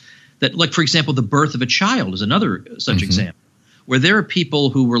to us that, like, for example, the birth of a child is another such example, where there are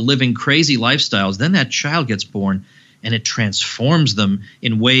people who were living crazy lifestyles. Then that child gets born and it transforms them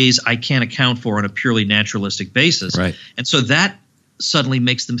in ways I can't account for on a purely naturalistic basis. Right. And so that suddenly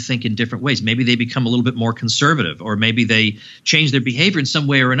makes them think in different ways. Maybe they become a little bit more conservative, or maybe they change their behavior in some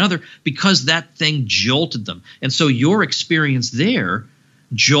way or another because that thing jolted them. And so your experience there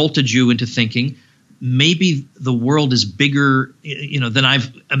jolted you into thinking maybe the world is bigger, than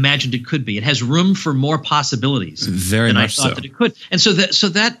I've imagined it could be. It has room for more possibilities than I thought that it could. And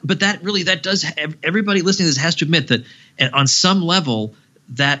that does. Everybody listening to this has to admit that on some level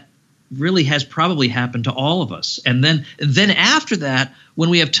that really has probably happened to all of us. And then after that, when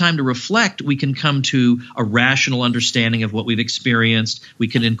we have time to reflect, we can come to a rational understanding of what we've experienced. We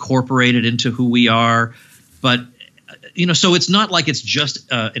can incorporate it into who we are. But so it's not like it's just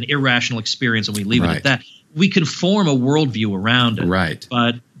an irrational experience and we leave it at that. We can form a worldview around it. Right.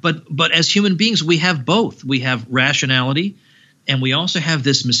 But as human beings, we have both. We have rationality, and we also have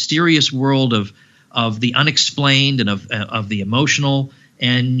this mysterious world of the unexplained and of the emotional.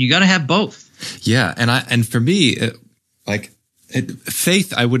 And you got to have both. Yeah, and for me,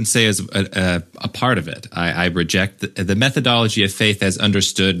 faith, I wouldn't say is a part of it. I reject the methodology of faith as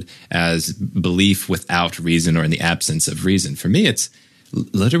understood as belief without reason or in the absence of reason. For me, it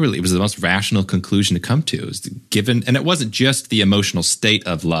was the most rational conclusion to come to. It was given, and it wasn't just the emotional state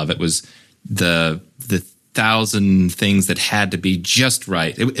of love. It was the 1,000 things that had to be just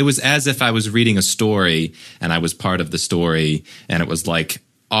right. It was as if I was reading a story and I was part of the story, and it was like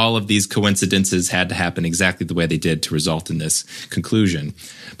all of these coincidences had to happen exactly the way they did to result in this conclusion.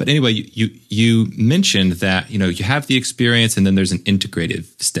 But anyway, you mentioned that you have the experience and then there's an integrated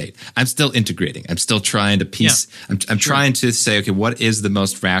state. I'm still integrating. I'm still trying to piece. Yeah, I'm trying to say, okay, what is the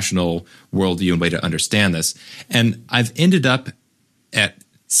most rational worldview and way to understand this? And I've ended up at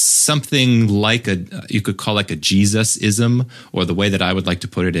something like you could call like a Jesus-ism, or the way that I would like to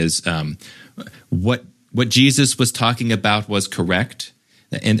put it is what Jesus was talking about was correct.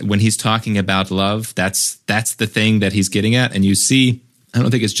 And when he's talking about love, that's the thing that he's getting at. And you see, I don't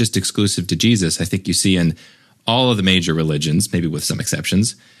think it's just exclusive to Jesus. I think you see in all of the major religions, maybe with some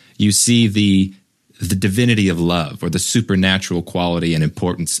exceptions, you see the divinity of love, or the supernatural quality and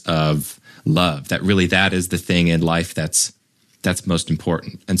importance of love. That is the thing in life that's most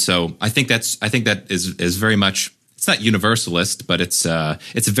important. And so I think that is very much, it's not universalist, but it's a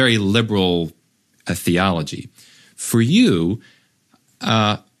very liberal theology. For you,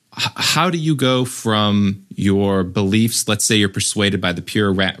 how do you go from your beliefs? Let's say you're persuaded by the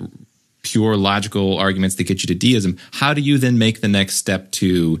pure logical arguments that get you to deism. How do you then make the next step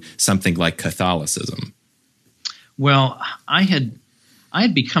to something like Catholicism? Well, I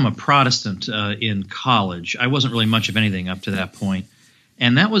had become a Protestant in college. I wasn't really much of anything up to that point.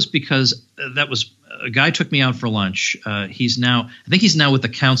 And that was because a guy took me out for lunch. I think he's now with the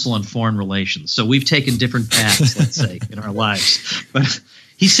Council on Foreign Relations. So we've taken different paths, let's say, in our lives. But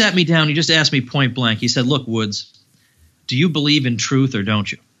he sat me down. He just asked me point blank. He said, "Look, Woods, do you believe in truth or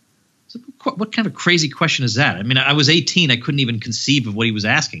don't you?" I said, "What kind of crazy question is that?" I mean, I was 18. I couldn't even conceive of what he was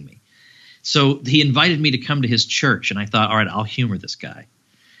asking me. So he invited me to come to his church, and I thought, all right, I'll humor this guy.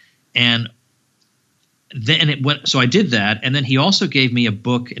 And then it went. So I did that, and then he also gave me a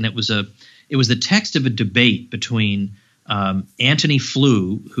book, and it was the text of a debate between Antony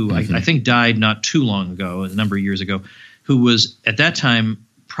Flew, who I think died not too long ago, a number of years ago, who was at that time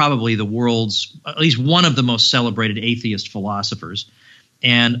probably the world's, at least one of the most celebrated atheist philosophers,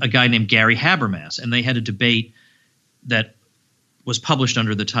 and a guy named Gary Habermas, and they had a debate that was published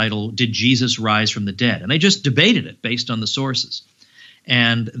under the title, "Did Jesus Rise from the Dead?" And they just debated it based on the sources.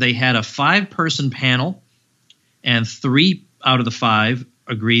 And they had a 5-person panel, and 3 out of the 5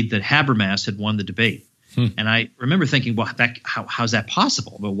 agreed that Habermas had won the debate. And I remember thinking, well, how's that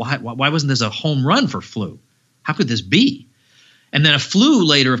possible? Well, why wasn't this a home run for Flew? How could this be? And then a flu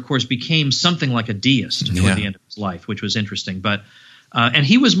later, of course, became something like a deist toward the end of his life, which was interesting. But and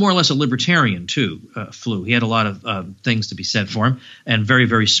he was more or less a libertarian too, Flu. He had a lot of things to be said for him, and very,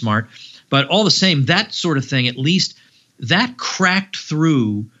 very smart. But all the same, that sort of thing, at least that cracked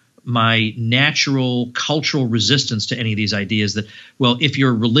through my natural cultural resistance to any of these ideas that, well, if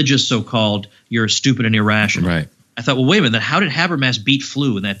you're religious, so-called, you're stupid and irrational. Right. I thought, well, wait a minute, how did Habermas beat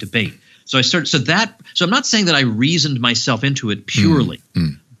Flu in that debate? So I started. So I'm not saying that I reasoned myself into it purely,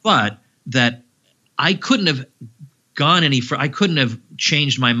 but that I couldn't have gone I couldn't have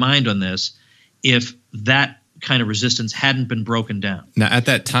changed my mind on this if that kind of resistance hadn't been broken down. Now, at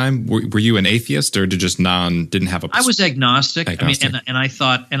that time, were you an atheist or didn't have a? I was agnostic. I mean, and I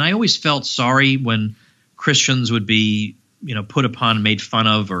thought, and I always felt sorry when Christians would be, put upon and made fun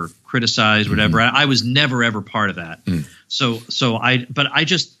of or criticized, or whatever. I was never ever part of that. But I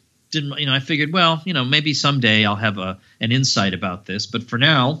just didn't. I figured, well, maybe someday I'll have an insight about this. But for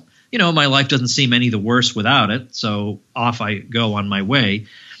now, my life doesn't seem any the worse without it. So off I go on my way.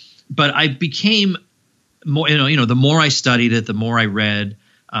 But I became more, the more I studied it, the more I read,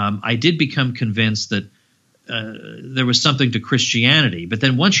 I did become convinced that there was something to Christianity. But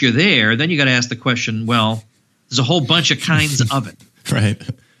then once you're there, then you got to ask the question, well, there's a whole bunch of kinds of it. Right.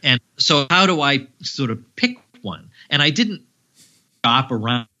 And so how do I sort of pick one? And I didn't shop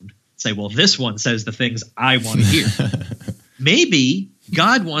around and say, well, this one says the things I want to hear. Maybe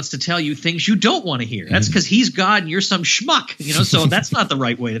God wants to tell you things you don't want to hear. That's because he's God and you're some schmuck, so that's not the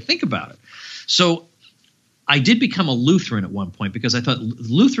right way to think about it. So I did become a Lutheran at one point because I thought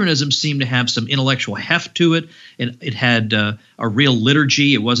Lutheranism seemed to have some intellectual heft to it. And it had a real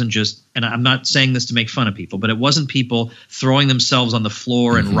liturgy. It wasn't just, and I'm not saying this to make fun of people, but it wasn't people throwing themselves on the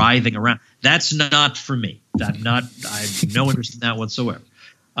floor and writhing around. That's not for me. I have no interest in that whatsoever.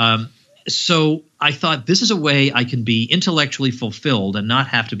 So I thought this is a way I can be intellectually fulfilled and not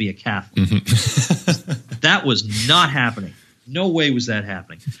have to be a Catholic. That was not happening. No way was that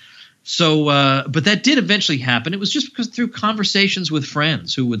happening. So, but that did eventually happen. It was just because through conversations with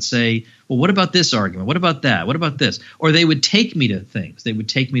friends who would say, well, what about this argument? What about that? What about this? Or they would take me to things. They would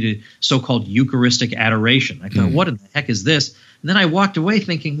take me to so-called Eucharistic adoration. I thought, what in the heck is this? And then I walked away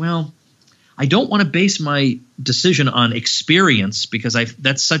thinking, well, I don't want to base my decision on experience because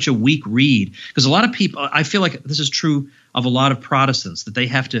that's such a weak read. Because a lot of people, I feel like this is true of a lot of Protestants, that they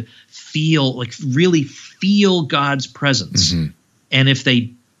have to really feel God's presence. And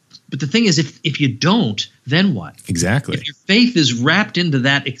but the thing is, if you don't, then what? Exactly. If your faith is wrapped into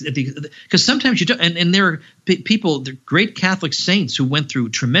that, because sometimes you don't, and there are people, there are great Catholic saints who went through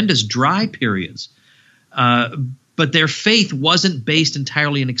tremendous dry periods, but their faith wasn't based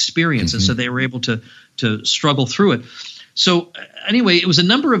entirely in experience, and so they were able to struggle through it. So anyway, it was a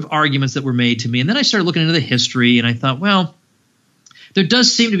number of arguments that were made to me, and then I started looking into the history, and I thought, well, there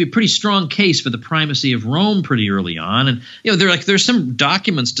does seem to be a pretty strong case for the primacy of Rome pretty early on. And, there's some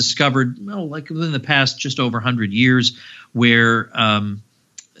documents discovered, within the past just over 100 years where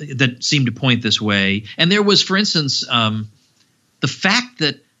that seem to point this way. And there was, for instance, the fact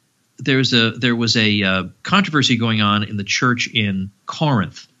that there was a controversy going on in the church in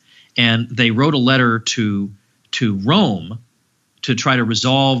Corinth, and they wrote a letter to Rome to try to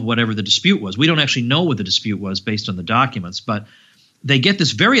resolve whatever the dispute was. We don't actually know what the dispute was based on the documents, but they get this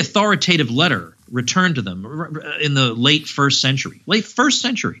very authoritative letter returned to them in the late first century,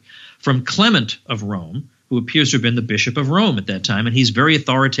 from Clement of Rome, who appears to have been the Bishop of Rome at that time. And he's very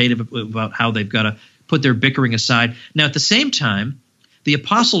authoritative about how they've got to put their bickering aside. Now, at the same time, the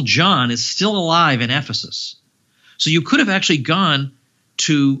Apostle John is still alive in Ephesus. So you could have actually gone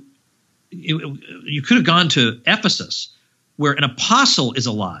to Ephesus, where an apostle is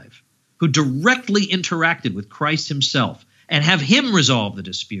alive, who directly interacted with Christ himself, and have him resolve the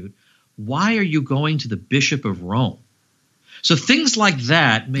dispute. Why are you going to the Bishop of Rome? So things like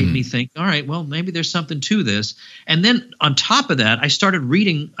that made me think, all right, well, maybe there's something to this. And then on top of that, I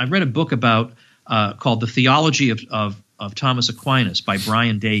read a book about called The Theology of Thomas Aquinas by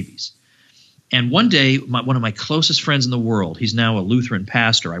Brian Davies. And one day, one of my closest friends in the world, he's now a Lutheran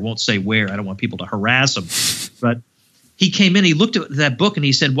pastor. I won't say where. I don't want people to harass him. But he came in, he looked at that book, and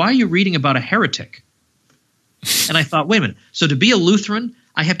he said, why are you reading about a heretic? And I thought, wait a minute. So to be a Lutheran,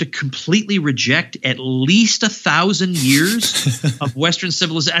 I have to completely reject at least 1,000 years of Western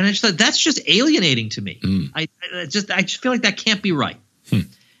civilization. And I just thought, that's just alienating to me. I just feel like that can't be right.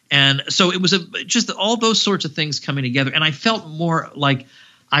 And so it was just all those sorts of things coming together. And I felt more like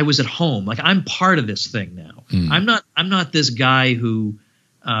I was at home, like I'm part of this thing now. I'm not this guy who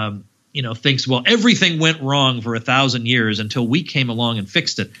thinks, well, everything went wrong for 1,000 years until we came along and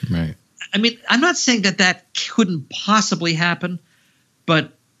fixed it. Right. I mean, I'm not saying that couldn't possibly happen,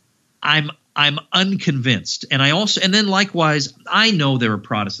 but I'm unconvinced. And then likewise, I know there are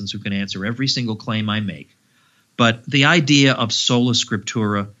Protestants who can answer every single claim I make, but the idea of sola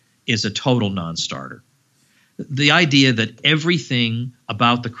scriptura is a total non-starter. The idea that everything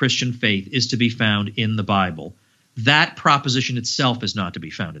about the Christian faith is to be found in the Bible, that proposition itself is not to be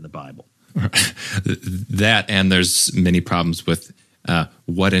found in the Bible. That, and there's many problems with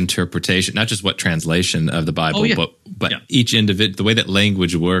what interpretation, not just what translation of the Bible, but each individual, the way that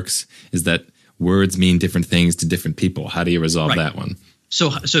language works is that words mean different things to different people. How do you resolve that one?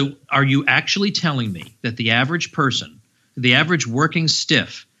 So are you actually telling me that the average person, the average working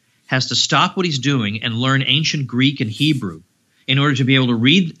stiff, has to stop what he's doing and learn ancient Greek and Hebrew in order to be able to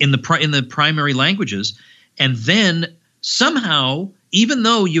read in the primary languages, and then somehow, even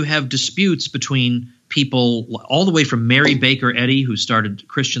though you have disputes between people all the way from Mary Baker Eddy, who started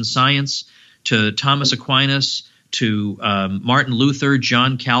Christian Science, to Thomas Aquinas, to Martin Luther,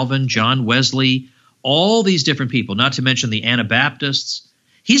 John Calvin, John Wesley, all these different people, not to mention the Anabaptists,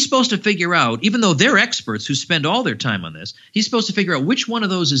 he's supposed to figure out, even though they're experts who spend all their time on this, he's supposed to figure out which one of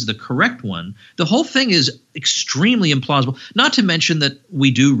those is the correct one. The whole thing is extremely implausible, not to mention that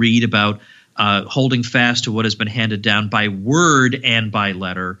we do read about holding fast to what has been handed down by word and by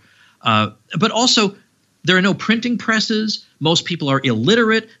letter. But also, there are no printing presses. Most people are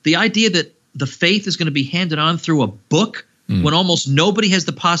illiterate. The idea that the faith is going to be handed on through a book when almost nobody has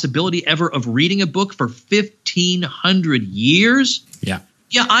the possibility ever of reading a book for 1,500 years.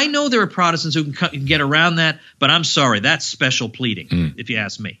 Yeah, I know there are Protestants who can get around that, but I'm sorry, that's special pleading, if you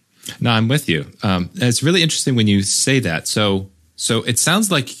ask me. No, I'm with you. It's really interesting when you say that. So it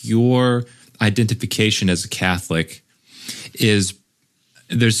sounds like your identification as a Catholic is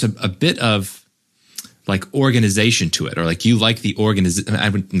there's a bit of like organization to it, or like you like the organization.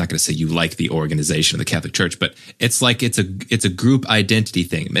 I'm not going to say you like the organization of the Catholic Church, but it's like it's a group identity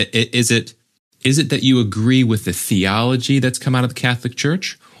thing. Is it that you agree with the theology that's come out of the Catholic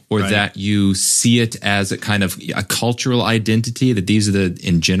Church, or that you see it as a kind of a cultural identity, that these are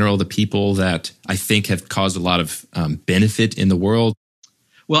in general, the people that I think have caused a lot of benefit in the world?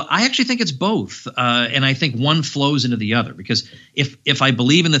 Well, I actually think it's both, and I think one flows into the other, because if I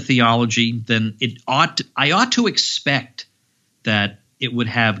believe in the theology, then I ought to expect that it would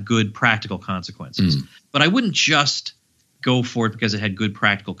have good practical consequences. But I wouldn't just go for it because it had good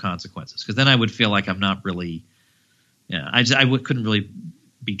practical consequences, because then I would feel like I'm not really – couldn't really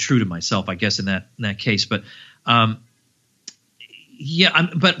be true to myself, I guess, in that case. But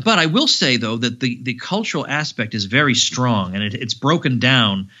but I will say, though, that the cultural aspect is very strong, and it's broken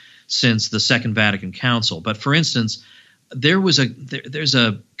down since the Second Vatican Council. But for instance, there's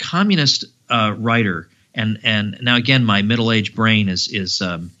a communist writer, and now again my middle-aged brain is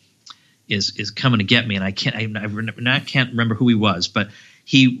coming to get me, and I can't remember who he was, but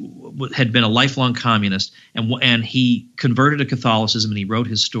he had been a lifelong communist, and he converted to Catholicism, and he wrote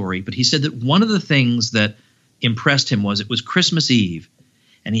his story. But he said that one of the things that impressed him was it was Christmas Eve,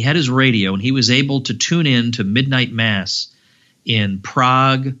 and he had his radio, and he was able to tune in to midnight mass in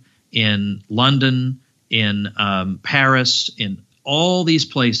Prague, in London, in Paris, in all these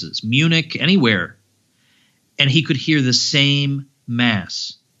places, Munich, anywhere, and he could hear the same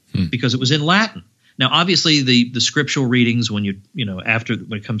mass because it was in Latin. Now, obviously, the scriptural readings, when when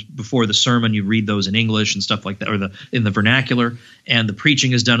it comes before the sermon, you read those in English and stuff like that, or in the vernacular, and the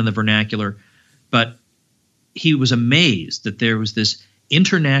preaching is done in the vernacular. But he was amazed that there was this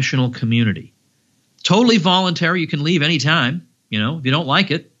international community, totally voluntary. You can leave anytime. If you don't like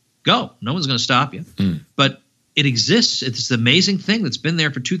it, go. No one's going to stop you. But it exists. It's this amazing thing that's been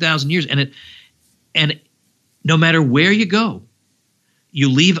there for 2,000 years, and no matter where you go, you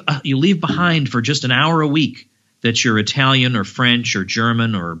leave behind for just an hour a week that you're Italian or French or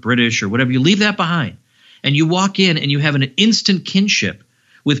German or British or whatever. You leave that behind, and you walk in and you have an instant kinship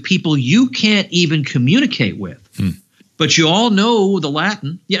with people you can't even communicate with. But you all know the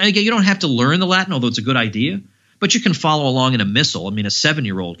Latin. Yeah, again, you don't have to learn the Latin, although it's a good idea. But you can follow along in a missal. I mean, a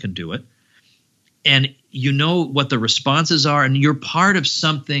 7-year-old can do it. And you know what the responses are, and you're part of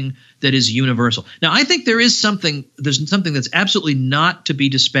something that is universal. Now, I think there's something that's absolutely not to be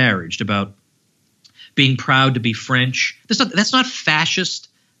disparaged about being proud to be French. That's not fascist.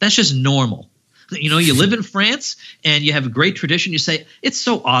 That's just normal. You live in France and you have a great tradition. You say, it's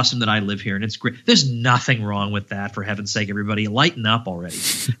so awesome that I live here and it's great. There's nothing wrong with that, for heaven's sake, everybody. Lighten up already.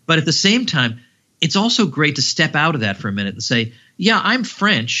 But at the same time, it's also great to step out of that for a minute and say, yeah, I'm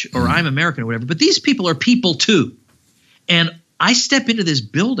French or I'm American or whatever, but these people are people too. And I step into this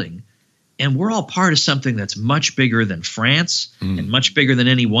building And we're all part of something that's much bigger than France and much bigger than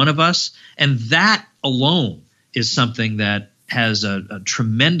any one of us. And that alone is something that has a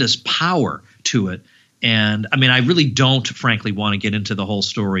tremendous power to it. And I mean, I really don't, frankly, want to get into the whole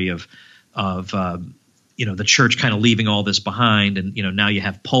story of the church kind of leaving all this behind, and now you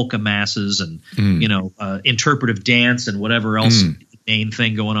have polka masses and interpretive dance and whatever else main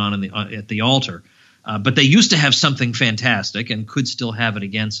thing going on at the altar. But they used to have something fantastic and could still have it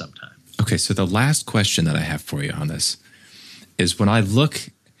again sometime. Okay, so the last question that I have for you on this is, when I look,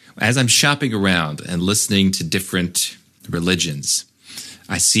 as I'm shopping around and listening to different religions,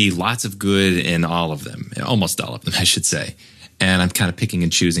 I see lots of good in all of them, almost all of them, I should say. And I'm kind of picking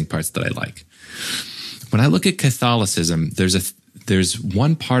and choosing parts that I like. When I look at Catholicism, there's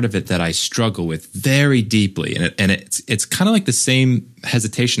one part of it that I struggle with very deeply, and it's kind of like the same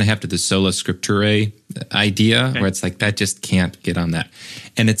hesitation I have to the sola scripturae idea, where it's like, that just can't get on that.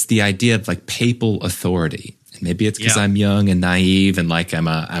 And it's the idea of like papal authority. And maybe it's because I'm young and naive and like I'm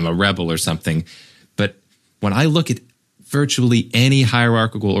a rebel or something. But when I look at virtually any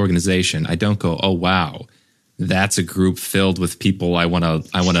hierarchical organization, I don't go, oh wow, that's a group filled with people I want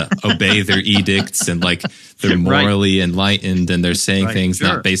to obey their edicts, and like they're morally enlightened and they're saying things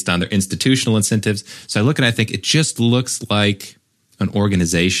not based on their institutional incentives. So I look and I think it just looks like an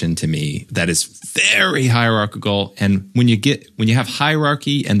organization to me that is very hierarchical. And when you have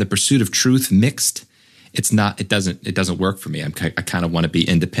hierarchy and the pursuit of truth mixed, it doesn't work for me. I kind of want to be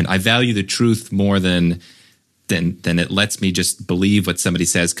independent. I value the truth more than it lets me just believe what somebody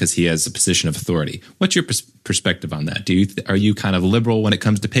says because he has a position of authority. What's your perspective on that? Are you kind of liberal when it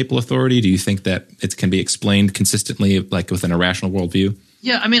comes to papal authority? Do you think that it can be explained consistently, like within a rational worldview?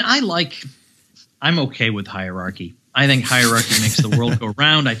 Yeah, I mean, I'm okay with hierarchy. I think hierarchy makes the world go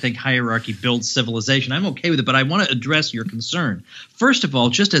round. I think hierarchy builds civilization. I'm okay with it, but I want to address your concern. First of all,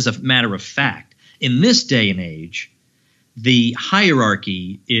 just as a matter of fact, in this day and age, the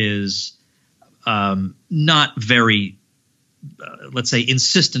hierarchy is not very, let's say,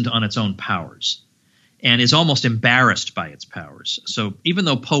 insistent on its own powers, and is almost embarrassed by its powers. So even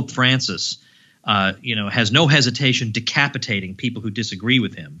though Pope Francis, has no hesitation decapitating people who disagree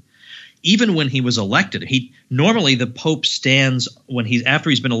with him, even when he was elected, normally the Pope stands after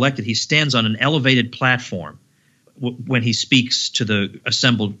he's been elected, he stands on an elevated platform when he speaks to the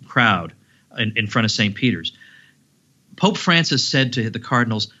assembled crowd in front of St. Peter's. Pope Francis said to the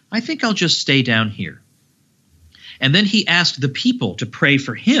cardinals, I think I'll just stay down here. And then he asked the people to pray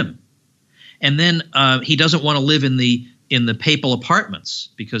for him. And then he doesn't want to live in the papal apartments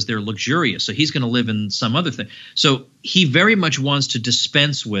because they're luxurious. So he's going to live in some other thing. So he very much wants to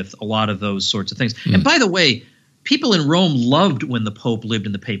dispense with a lot of those sorts of things. And by the way, people in Rome loved when the Pope lived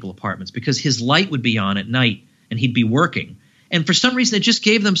in the papal apartments because his light would be on at night and he'd be working. And for some reason, it just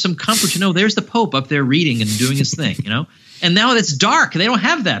gave them some comfort to know there's the Pope up there reading and doing his thing, And now it's dark. They don't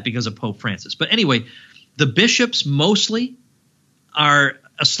have that because of Pope Francis. But anyway, the bishops mostly are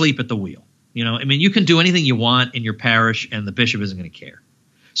asleep at the wheel. I mean, you can do anything you want in your parish and the bishop isn't going to care.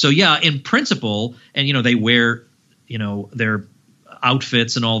 So yeah, in principle, and they wear, their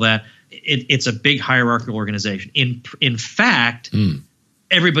outfits and all that. It's a big hierarchical organization. In fact,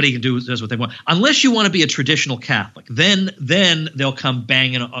 everybody does what they want, unless you want to be a traditional Catholic. Then they'll come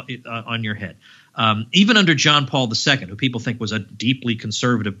banging on your head. Even under John Paul II, who people think was a deeply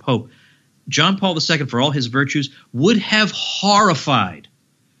conservative pope, John Paul II, for all his virtues, would have horrified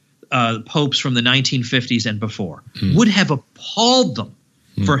popes from the 1950s and before, would have appalled them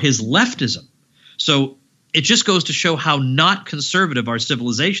for his leftism. So it just goes to show how not conservative our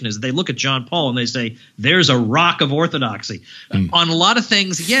civilization is. They look at John Paul and they say, there's a rock of orthodoxy. On a lot of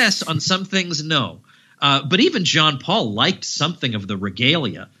things, yes. On some things, no. But even John Paul liked something of the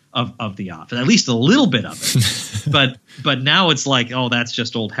regalia of the office, at least a little bit of it. but now it's like, oh, that's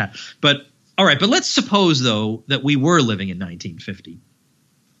just old hat. But all right, but let's suppose, though, that we were living in 1950.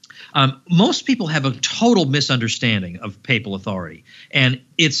 Most people have a total misunderstanding of papal authority, and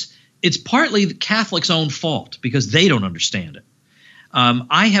it's partly the Catholics' own fault because they don't understand it.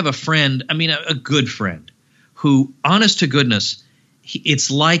 I have a friend, a good friend, who, honest to goodness,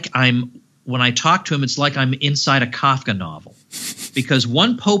 when I talk to him, it's like I'm inside a Kafka novel, because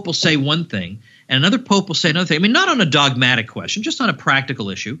one pope will say one thing and another pope will say another thing. Not on a dogmatic question, just on a practical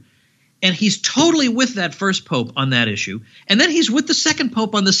issue. And he's totally with that first pope on that issue. And then he's with the second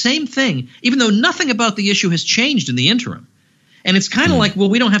pope on the same thing, even though nothing about the issue has changed in the interim. And it's kind of like,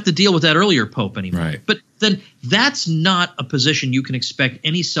 well, we don't have to deal with that earlier pope anymore. Right. But then that's not a position you can expect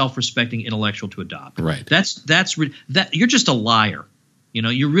any self-respecting intellectual to adopt. Right. You're just a liar.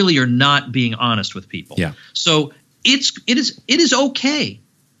 You really are not being honest with people. Yeah. So it is okay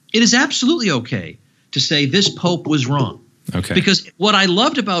It is absolutely okay to say this pope was wrong. Okay. Because what I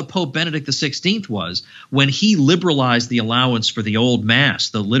loved about Pope Benedict XVI was when he liberalized the allowance for the old Mass,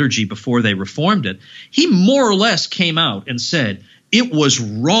 the liturgy before they reformed it, he more or less came out and said it was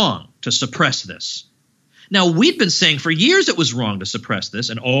wrong to suppress this. Now, we'd been saying for years it was wrong to suppress this,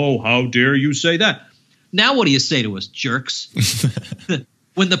 and oh, how dare you say that? Now what do you say to us, jerks?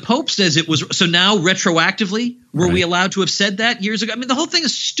 When the Pope says it was – so now retroactively, were we allowed to have said that years ago? I mean, the whole thing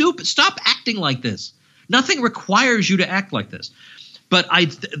is stupid. Stop acting like this. Nothing requires you to act like this. But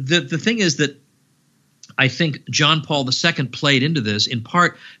the thing is that I think John Paul II played into this in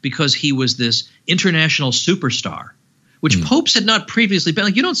part because he was this international superstar, which popes had not previously been.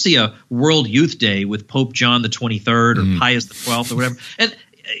 Like, you don't see a World Youth Day with Pope John the 23rd or Pius the 12th or whatever. And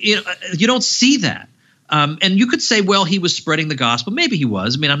you don't see that. And you could say, well, he was spreading the gospel. Maybe he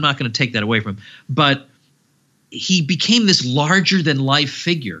was. I mean, I'm not going to take that away from him. But he became this larger-than-life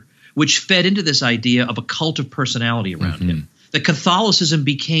figure, which fed into this idea of a cult of personality around him. That Catholicism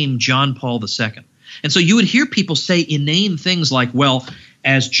became John Paul II. And so you would hear people say inane things like, well,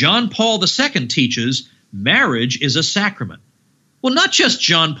 as John Paul II teaches, marriage is a sacrament. Well, not just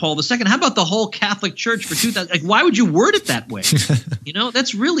John Paul II. How about the whole Catholic Church for 2,000? Like, why would you word it that way?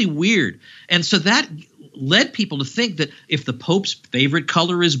 That's really weird. And so that led people to think that if the Pope's favorite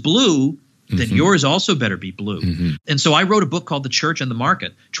color is blue, then yours also better be blue. And so I wrote a book called The Church and the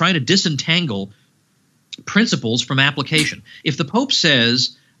Market, trying to disentangle principles from application. If the Pope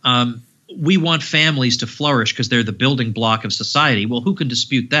says we want families to flourish because they're the building block of society, well, who can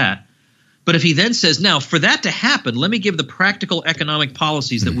dispute that? But if he then says, now, for that to happen, let me give the practical economic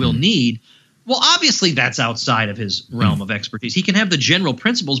policies that we'll need, well, obviously that's outside of his realm of expertise. He can have the general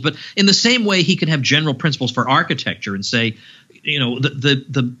principles, but in the same way he can have general principles for architecture and say,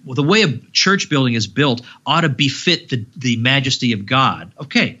 the way a church building is built ought to befit the majesty of God.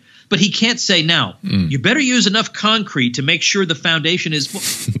 Okay. But he can't say, now, you better use enough concrete to make sure the foundation is –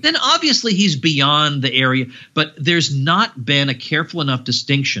 well, then obviously he's beyond the area. But there's not been a careful enough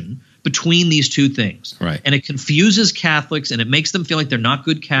distinction between these two things. Right. And it confuses Catholics and it makes them feel like they're not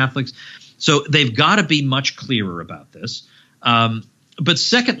good Catholics. So they've got to be much clearer about this. But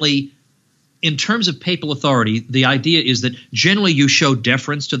secondly, in terms of papal authority, the idea is that generally you show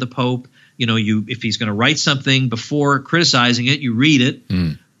deference to the Pope. If he's going to write something before criticizing it, you read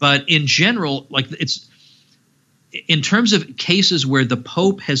it. But in general, it's in terms of cases where the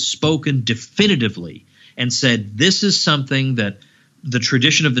Pope has spoken definitively and said this is something that the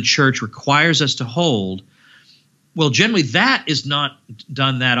tradition of the church requires us to hold, well, generally that is not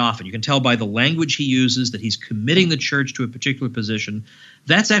done that often. You can tell by the language he uses that he's committing the church to a particular position.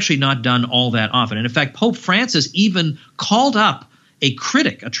 That's actually not done all that often. And in fact, Pope Francis even called up a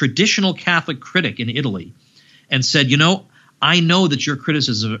critic, a traditional Catholic critic in Italy, and said, I know that your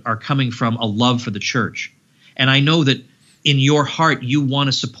criticisms are coming from a love for the church. And I know that in your heart you want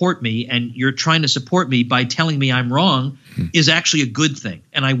to support me, and you're trying to support me by telling me I'm wrong is actually a good thing.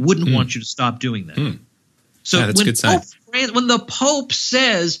 And I wouldn't want you to stop doing that. So that's a good sign. When the Pope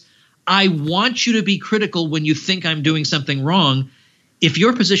says, I want you to be critical when you think I'm doing something wrong, if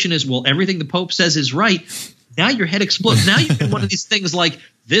your position is, well, everything the Pope says is right, now your head explodes. Now you get one of these things like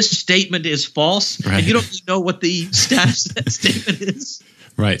this statement is false, and you don't really know what the status of that statement is.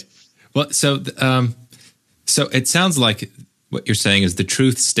 Right. Well, so it sounds like what you're saying is the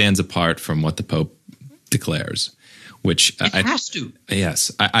truth stands apart from what the Pope declares, which it has to.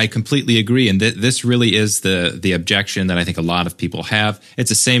 Yes, I completely agree. And this really is the objection that I think a lot of people have. It's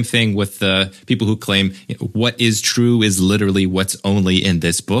the same thing with the people who claim what is true is literally what's only in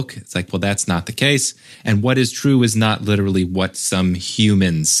this book. It's like, well, that's not the case. And what is true is not literally what some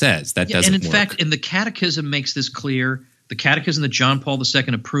human says. That doesn't work. And in fact, the Catechism makes this clear. The Catechism that John Paul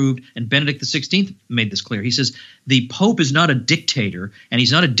II approved, and Benedict XVI made this clear. He says the Pope is not a dictator, and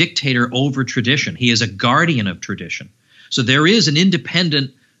he's not a dictator over tradition. He is a guardian of tradition. So there is an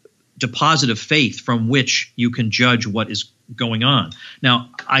independent deposit of faith from which you can judge what is going on. Now,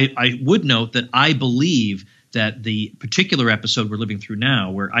 I would note that I believe that the particular episode we're living through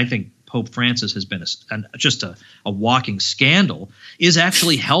now, where I think Pope Francis has been just a walking scandal, is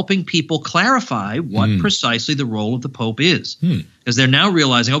actually helping people clarify what precisely the role of the Pope is. Because they're now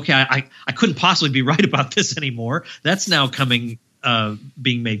realizing, okay, I couldn't possibly be right about this anymore. That's now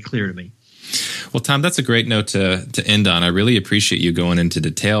being made clear to me. Well, Tom, that's a great note to end on. I really appreciate you going into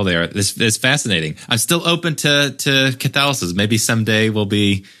detail there. This is fascinating. I'm still open to Catholicism. Maybe someday we'll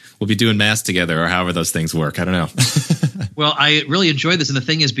be we'll be doing mass together or however those things work. I don't know. Well, I really enjoyed this. And the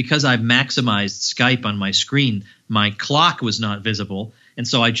thing is, because I've maximized Skype on my screen, my clock was not visible. And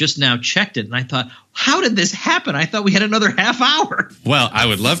so I just now checked it, and I thought, how did this happen? I thought we had another half hour. Well, I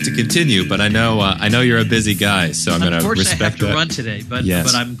would love to continue, but I know you're a busy guy, so I'm going to respect that. Unfortunately, I have to run today,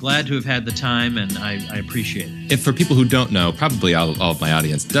 but I'm glad to have had the time, and I appreciate it. If for people who don't know, probably all of my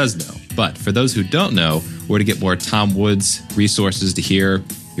audience does know, but for those who don't know, where to get more Tom Woods resources to hear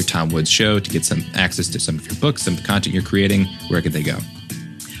your Tom Woods show, to get some access to some of your books, some content you're creating, where could they go?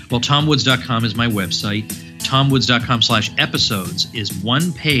 Well, tomwoods.com is my website. tomwoods.com/episodes is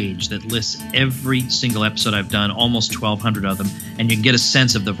one page that lists every single episode I've done, almost 1,200 of them, and you can get a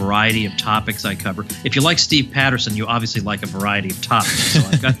sense of the variety of topics I cover. If you like Steve Patterson, you obviously like a variety of topics, so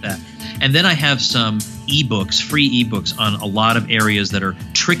I've got that. And then I have some ebooks, free ebooks on a lot of areas that are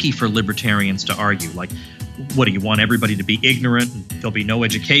tricky for libertarians to argue, like what do you want everybody to be ignorant and there'll be no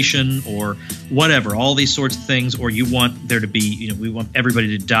education or whatever, all these sorts of things, or you want there to be, we want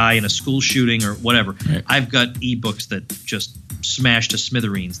everybody to die in a school shooting or whatever. Right. I've got ebooks that just smash to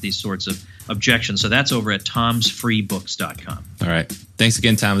smithereens these sorts of objections. So that's over at tomsfreebooks.com. All right. Thanks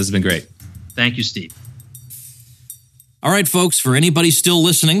again, Tom. This has been great. Thank you, Steve. All right, folks, for anybody still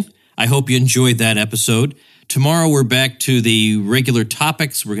listening, I hope you enjoyed that episode. Tomorrow we're back to the regular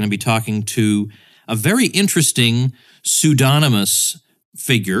topics. We're going to be talking to a very interesting pseudonymous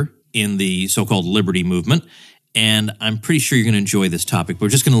figure in the so-called liberty movement, and I'm pretty sure you're going to enjoy this topic. We're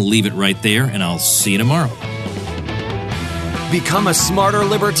just going to leave it right there, and I'll see you tomorrow. Become a smarter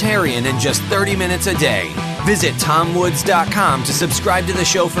libertarian in just 30 minutes a day. Visit tomwoods.com to subscribe to the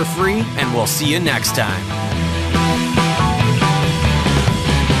show for free, and we'll see you next time.